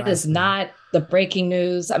 Wow, that is not the breaking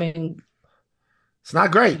news. I mean, it's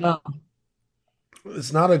not great. No.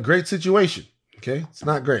 It's not a great situation. Okay, it's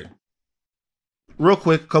not great. Real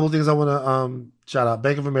quick, a couple of things I want to shout out.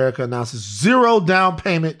 Bank of America announces 0 down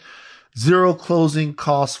payment, 0 closing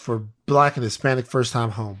costs for Black and Hispanic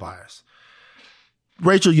first-time home buyers.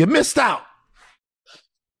 Rachel, you missed out.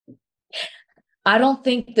 I don't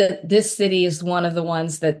think that this city is one of the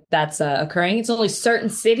ones that's occurring. It's only certain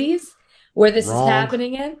cities where this is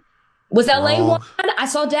happening in. Was LA one? I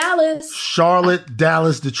saw Dallas. Charlotte,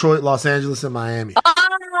 Dallas, Detroit, Los Angeles, and Miami.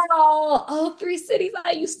 Oh, all 3 cities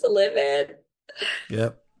I used to live in.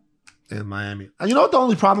 Yep. And Miami. And you know what the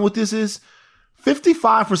only problem with this is?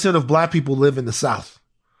 55% of Black people live in the South.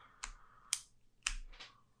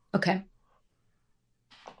 Okay.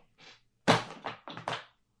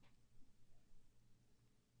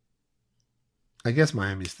 I guess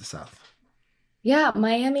Miami's the South. Yeah,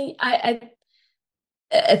 Miami. I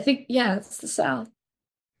think it's the South.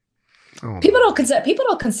 People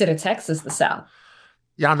don't consider Texas the South.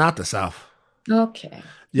 Y'all not the South. Okay.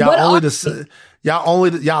 Y'all Texas.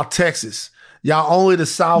 Y'all only the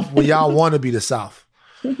South when y'all want to be the South.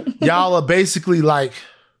 Y'all are basically like,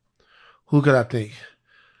 who could I think?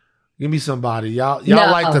 Give me somebody. Y'all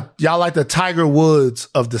like the Tiger Woods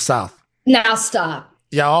of the South. Now stop.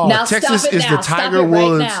 Y'all, now Texas stop it is now. the Tiger stop it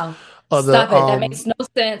Woods right now. of the. Stop it. That makes no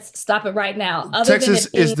sense. Stop it right now. Texas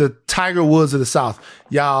is the Tiger Woods of the South.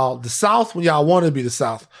 Y'all, the South when y'all want to be the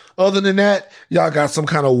South. Other than that, y'all got some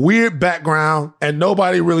kind of weird background and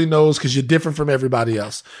nobody really knows because you're different from everybody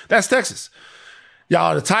else. That's Texas.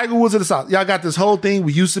 Y'all, the Tiger Woods of the South. Y'all got this whole thing.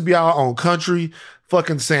 We used to be our own country.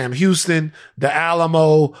 Fucking Sam Houston, the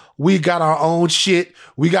Alamo. We got our own shit.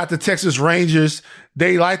 We got the Texas Rangers.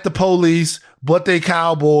 They like the police, but they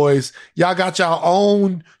cowboys. Y'all got your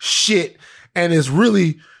own shit. And it's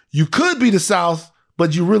really, you could be the South,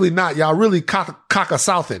 but you really not. Y'all really cock a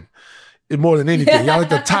Southin' more than anything. Y'all like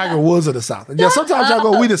the Tiger Woods of the South. And yeah, sometimes y'all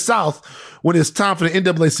go, we the South when it's time for the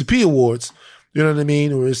NAACP awards. You know what I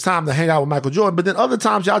mean? Or it's time to hang out with Michael Jordan. But then other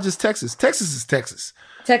times y'all just Texas. Texas is Texas.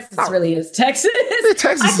 Texas really is Texas.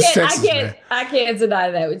 Texas is Texas, man. I can't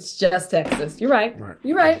deny that. It's just Texas. You're right.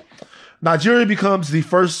 You're right. Nigeria becomes the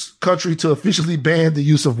first country to officially ban the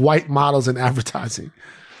use of white models in advertising.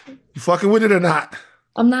 You fucking with it or not?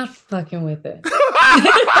 I'm not fucking with it.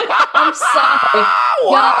 I'm sorry.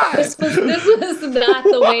 Why? Y'all, this was not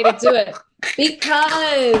the way to do it.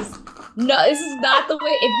 Because no, this is not the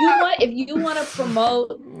way. If you want to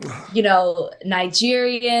promote,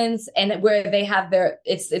 Nigerians and where they have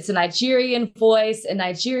it's a Nigerian voice and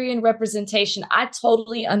Nigerian representation, I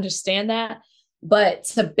totally understand that. But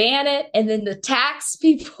to ban it and then to tax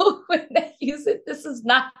people when they use it, this is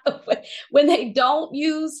not the way. When they don't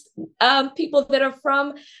use people that are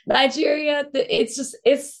from Nigeria, it's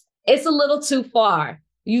a little too far.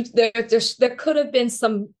 There could have been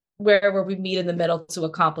some where we meet in the middle to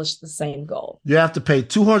accomplish the same goal. You have to pay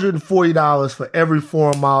 $240 for every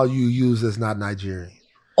foreign model you use that's not Nigerian.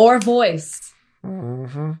 Or voice.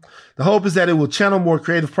 Mm-hmm. The hope is that it will channel more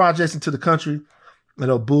creative projects into the country and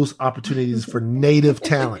it'll boost opportunities for native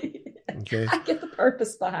talent. Okay. I get the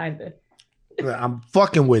purpose behind it. I'm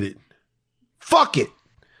fucking with it. Fuck it.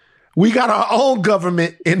 We got our own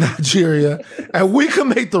government in Nigeria and we can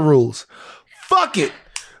make the rules. Fuck it.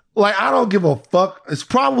 Like, I don't give a fuck. It's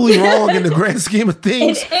probably wrong in the grand scheme of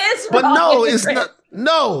things. It is but wrong. No, it's not.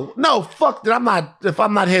 No, fuck that. If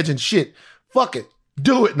I'm not hedging shit, fuck it.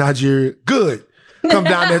 Do it, Nigeria. Good. Come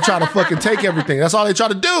down there, try to fucking take everything. That's all they try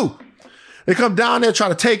to do. They come down there, try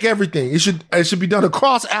to take everything. It should be done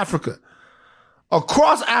across Africa.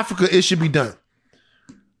 Across Africa, it should be done.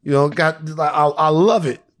 I love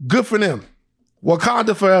it. Good for them.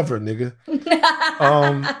 Wakanda forever, nigga.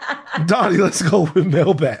 Donnie, let's go with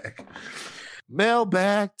mailbag.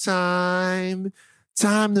 Mailbag time.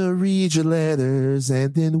 Time to read your letters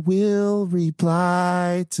and then we'll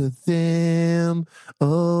reply to them.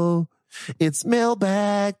 Oh, it's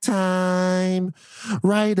mailbag time.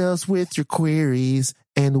 Write us with your queries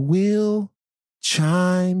and we'll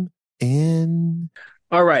chime in.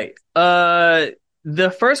 All right. The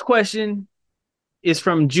first question is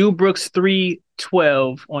from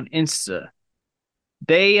JewBrooks312 on Insta.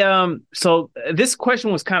 They so this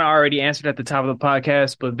question was kind of already answered at the top of the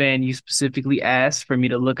podcast, but Van, you specifically asked for me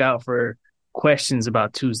to look out for questions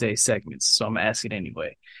about Tuesday segments, so I'm asking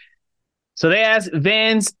anyway. So they asked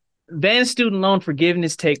Van's student loan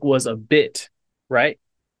forgiveness take was a bit, right?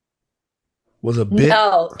 Was a bit?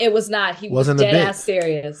 No, it was not. He wasn't dead ass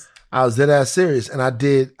serious. I was dead ass serious, and I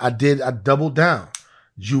doubled down.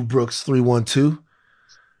 JewBrooks312.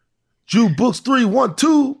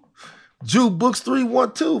 JewBrooks312.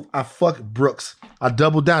 JewBrooks312. I fuck Brooks. I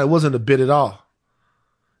doubled down. It wasn't a bit at all.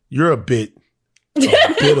 You're a bit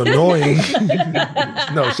annoying.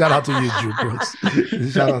 No, shout out to you, Jew Brooks.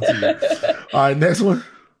 Shout out to you. All right, next one.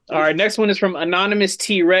 All right, next one is from Anonymous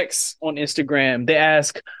T-Rex on Instagram. They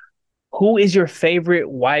ask, who is your favorite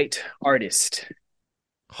white artist?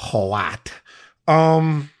 What? It's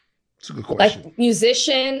a good question. Like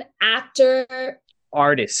musician, actor,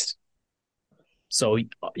 artist. So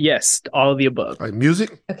yes, all of the above. Like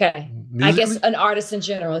music? Okay. Musically? I guess an artist in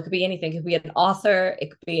general. It could be anything. It could be an author. It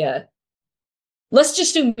could be let's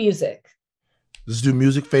just do music. Let's do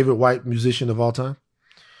music. Favorite white musician of all time?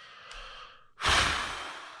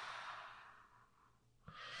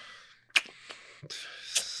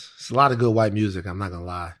 It's a lot of good white music. I'm not going to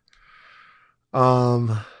lie.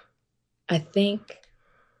 I think.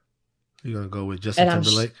 You're going to go with Justin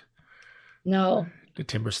Timberlake? No. The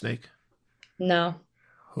Timber Snake? No.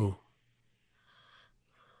 Who?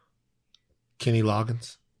 Kenny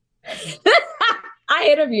Loggins. I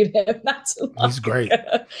interviewed him not too long. He's great.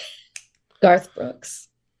 ago. Garth Brooks.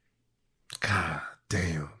 God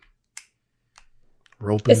damn.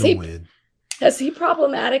 Rope in the wind. Is he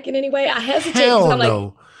problematic in any way? I hesitated. Hell I'm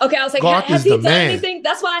no. Like, okay, I was like, Garth has is he the done man. anything?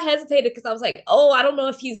 That's why I hesitated, because I was like, oh, I don't know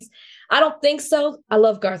if I don't think so. I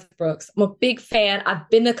love Garth Brooks. I'm a big fan. I've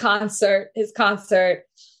been to his concert.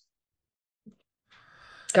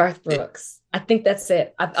 Garth Brooks. I think that's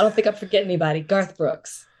it. I don't think I'm forgetting anybody. Garth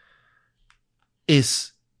Brooks.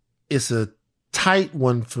 It's a tight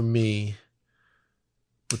one for me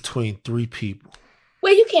between three people.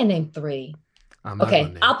 Wait, you can't name three.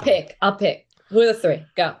 Okay, I'll pick. Who are the three?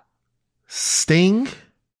 Go. Sting.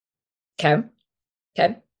 Okay.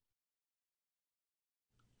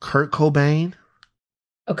 Kurt Cobain.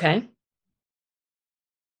 Okay.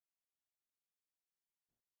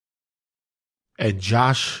 And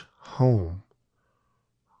Josh Homme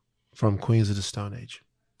from Queens of the Stone Age.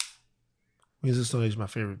 Queens of the Stone Age is my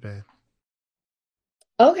favorite band.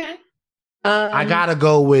 Okay. I gotta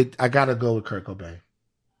go with Kurt Cobain.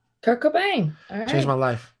 Kurt Cobain. All right. Changed my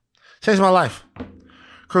life.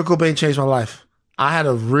 Kurt Cobain changed my life. I had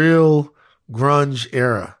a real grunge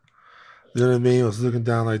era. You know what I mean? I was looking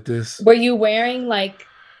down like this. Were you wearing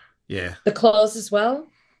Yeah. the clothes as well?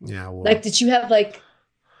 Yeah, I was. Like, did you have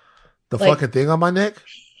the fucking thing on my neck?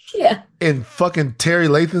 Yeah. In fucking Terry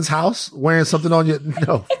Lathan's house, wearing something on your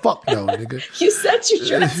no, fuck no, nigga. You said you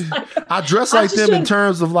dressed like I dress like them in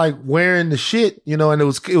terms of like wearing the shit, you know, and it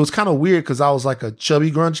was kind of weird because I was like a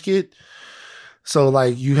chubby grunge kid. So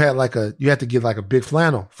like you had to get like a big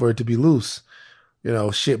flannel for it to be loose. You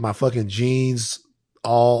know, shit, my fucking jeans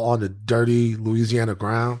all on the dirty Louisiana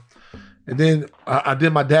ground. And then I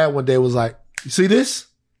did my dad one day was like, you see this?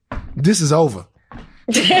 This is over.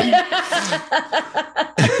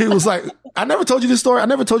 He was like, I never told you this story. I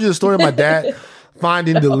never told you the story of my dad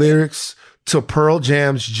finding the lyrics to Pearl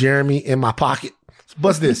Jam's Jeremy in my pocket.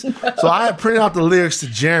 What's this? So I had printed out the lyrics to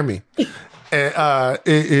Jeremy, and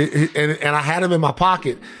and I had them in my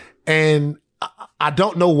pocket. And I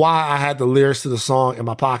don't know why I had the lyrics to the song in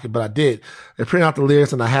my pocket, but I did. I printed out the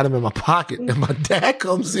lyrics and I had them in my pocket. And my dad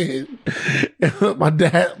comes in, and my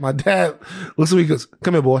dad looks at me and goes,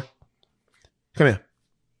 "Come here, boy. Come here."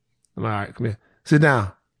 I'm all right, come here. Sit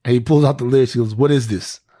down. And he pulls out the lyrics. He goes, "What is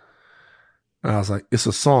this?" And I was like, "It's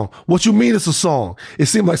a song." "What you mean it's a song?" It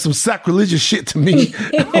seemed like some sacrilegious shit to me.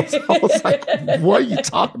 I was like, "What are you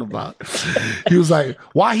talking about?" He was like,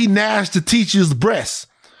 "Why he gnashed the teacher's breast?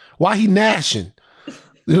 Why he gnashing?"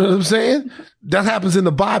 You know what I'm saying? That happens in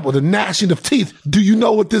the Bible, the gnashing of teeth. Do you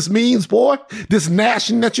know what this means, boy? This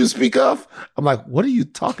gnashing that you speak of? I'm like, what are you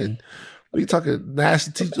talking? What are you talking?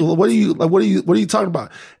 Gnashing teeth? What are you talking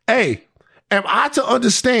about? Hey, am I to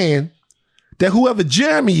understand that whoever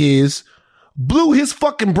Jeremy is blew his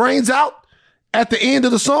fucking brains out at the end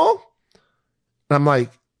of the song? And I'm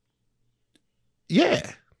like, yeah,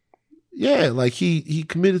 like he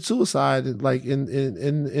committed suicide, like in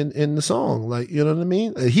the song, like, you know what I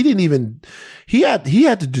mean? He had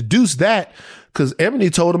to deduce that because Ebony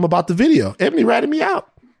told him about the video. Ebony ratted me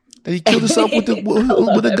out that he killed himself with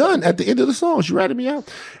a gun at the end of the song. She ratted me out,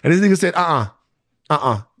 and this nigga said,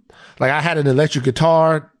 like I had an electric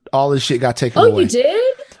guitar, all this shit got taken away. Oh, you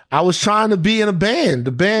did? I was trying to be in a band.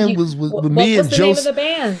 The band was with me and Joe. What's the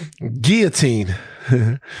name of the band? Guillotine.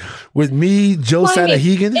 With me, Joe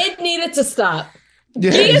Sadahegan. It needed to stop.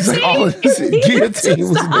 Yeah, Guillotine, Guillotine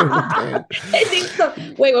was the name of the band. It needs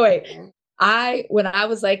to, wait. When I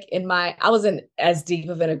was like I wasn't as deep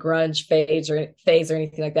of in a grunge phase or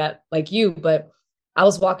anything like that, like you, but I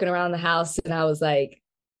was walking around the house and I was like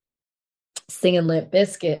singing Limp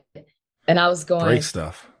Bizkit, and I was going, great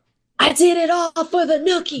stuff. I did it all for the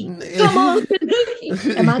nookie. Come on, the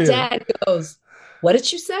nookie. And my dad goes, "What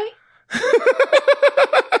did you say?"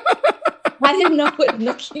 I didn't know what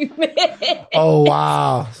nookie meant. Oh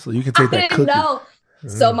wow! So you can take that cookie. I didn't know.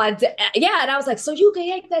 So my dad, and I was like, "So you can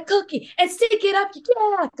take that cookie and stick it up,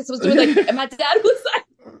 yeah?" Because I was doing like, and my dad was like,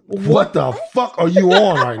 "What the fuck are you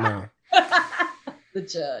on right now?" The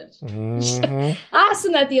judge. Mm-hmm. I asked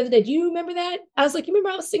him that the other day. Do you remember that? I was like, "You remember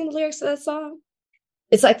I was singing the lyrics to that song?"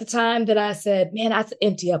 It's like the time that I said, "Man, I have to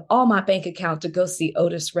empty up all my bank account to go see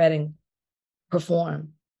Otis Redding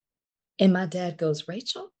perform." And my dad goes,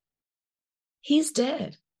 "Rachel, he's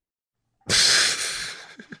dead."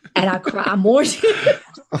 And I cry. I mourned him.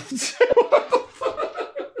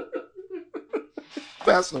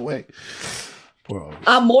 Passed away.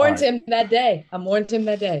 I mourned him that day.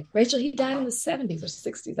 Rachel, he died in the 70s or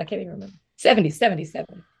 60s. I can't even remember. 70s.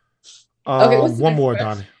 Okay, one more,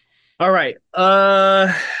 Donnie. All right.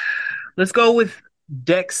 Let's go with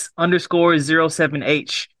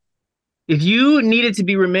Dex_07H. If you needed to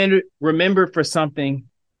be remembered for something,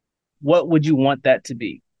 what would you want that to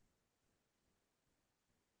be?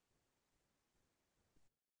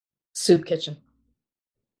 Soup Kitchen.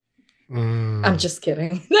 I'm just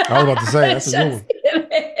kidding. I was about to say that's a good one.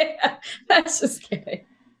 That's just kidding.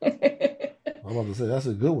 I was about to say that's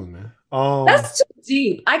a good one, man. That's too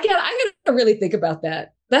deep. I gotta really think about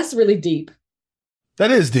that. That's really deep. That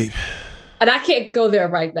is deep. And I can't go there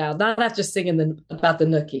right now. Not after singing about the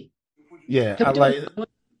nookie. Yeah,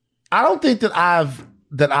 I don't think that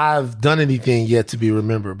I've done anything yet to be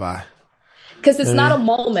remembered by. Because it's not a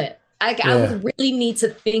moment. I would really need to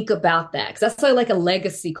think about that, because that's like a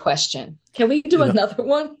legacy question. Can we do another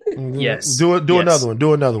one? Yes. Do another one.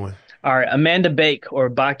 Do another one. All right. Amanda Bake or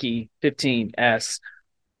Baki 15 asks,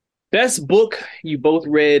 best book you both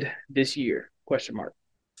read this year? ?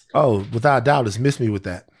 Oh, without a doubt, it's Miss Me With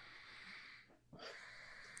That.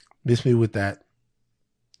 Miss Me With That.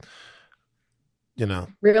 You know,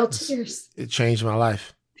 real tears. It changed my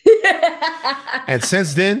life. And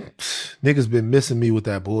since then, niggas been missing me with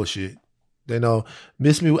that bullshit. They know,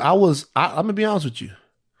 miss me. I'm gonna be honest with you.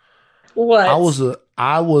 What? I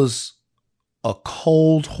was a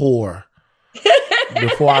cold whore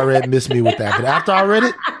before I read Miss Me With That. But after I read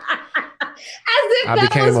it, I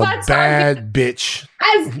became a bad bitch.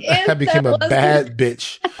 I became a bad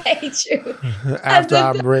bitch. I hate you. After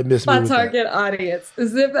I read Miss Me With That. My target audience.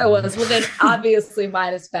 As if that was. Well, then obviously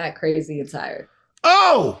mine is fat, crazy, and tired.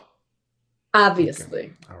 Oh! Obviously.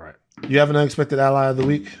 Okay. All right. You have an unexpected ally of the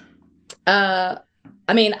week? I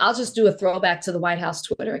mean, I'll just do a throwback to the White House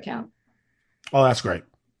Twitter account. Oh, that's great.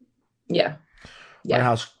 Yeah. White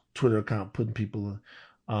House Twitter account putting people.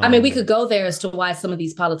 I mean, we could go there as to why some of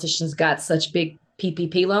these politicians got such big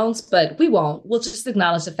PPP loans, but we won't. We'll just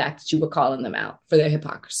acknowledge the fact that you were calling them out for their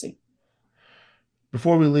hypocrisy.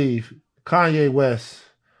 Before we leave, Kanye West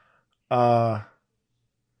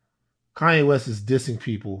is dissing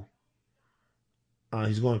people.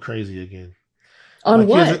 He's going crazy again. On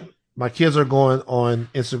what? My kids are going on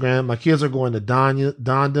Instagram. My kids are going to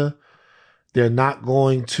Donda. They're not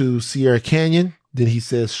going to Sierra Canyon. Then he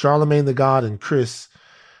says, Charlemagne the God and Chris,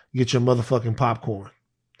 get your motherfucking popcorn.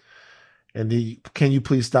 And can you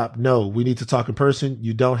please stop? No, we need to talk in person.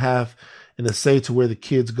 You don't have an say to where the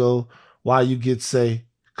kids go. Why you get say?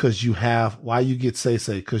 Because you have. Why you get say?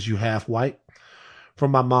 Because you half white.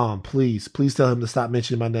 From my mom, please tell him to stop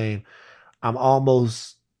mentioning my name. I'm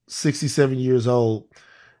almost 67 years old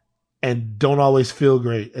and don't always feel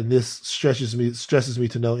great. And this stresses me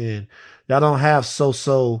to no end. Y'all don't have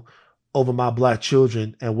so over my black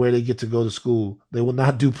children and where they get to go to school. They will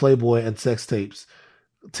not do Playboy and sex tapes.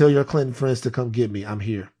 Tell your Clinton friends to come get me. I'm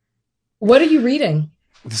here. What are you reading?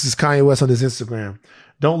 This is Kanye West on his Instagram.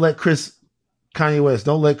 Kanye West,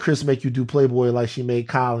 don't let Chris make you do Playboy like she made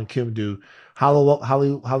Kyle and Kim do.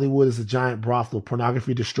 Hollywood is a giant brothel.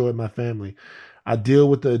 Pornography destroyed my family. I deal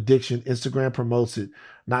with the addiction. Instagram promotes it.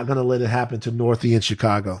 Not going to let it happen to Northie in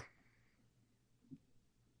Chicago.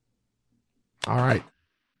 All right.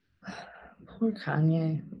 Poor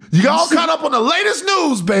Kanye. You all caught up on the latest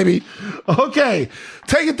news, baby. Okay.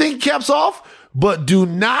 Take your thinking caps off, but do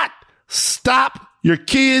not stop your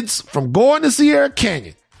kids from going to Sierra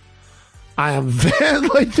Canyon. I am Van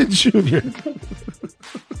Lathan Jr.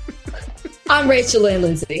 I'm Rachel Lynn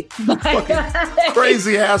Lindsay.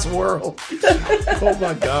 Crazy ass world. Oh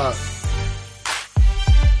my God.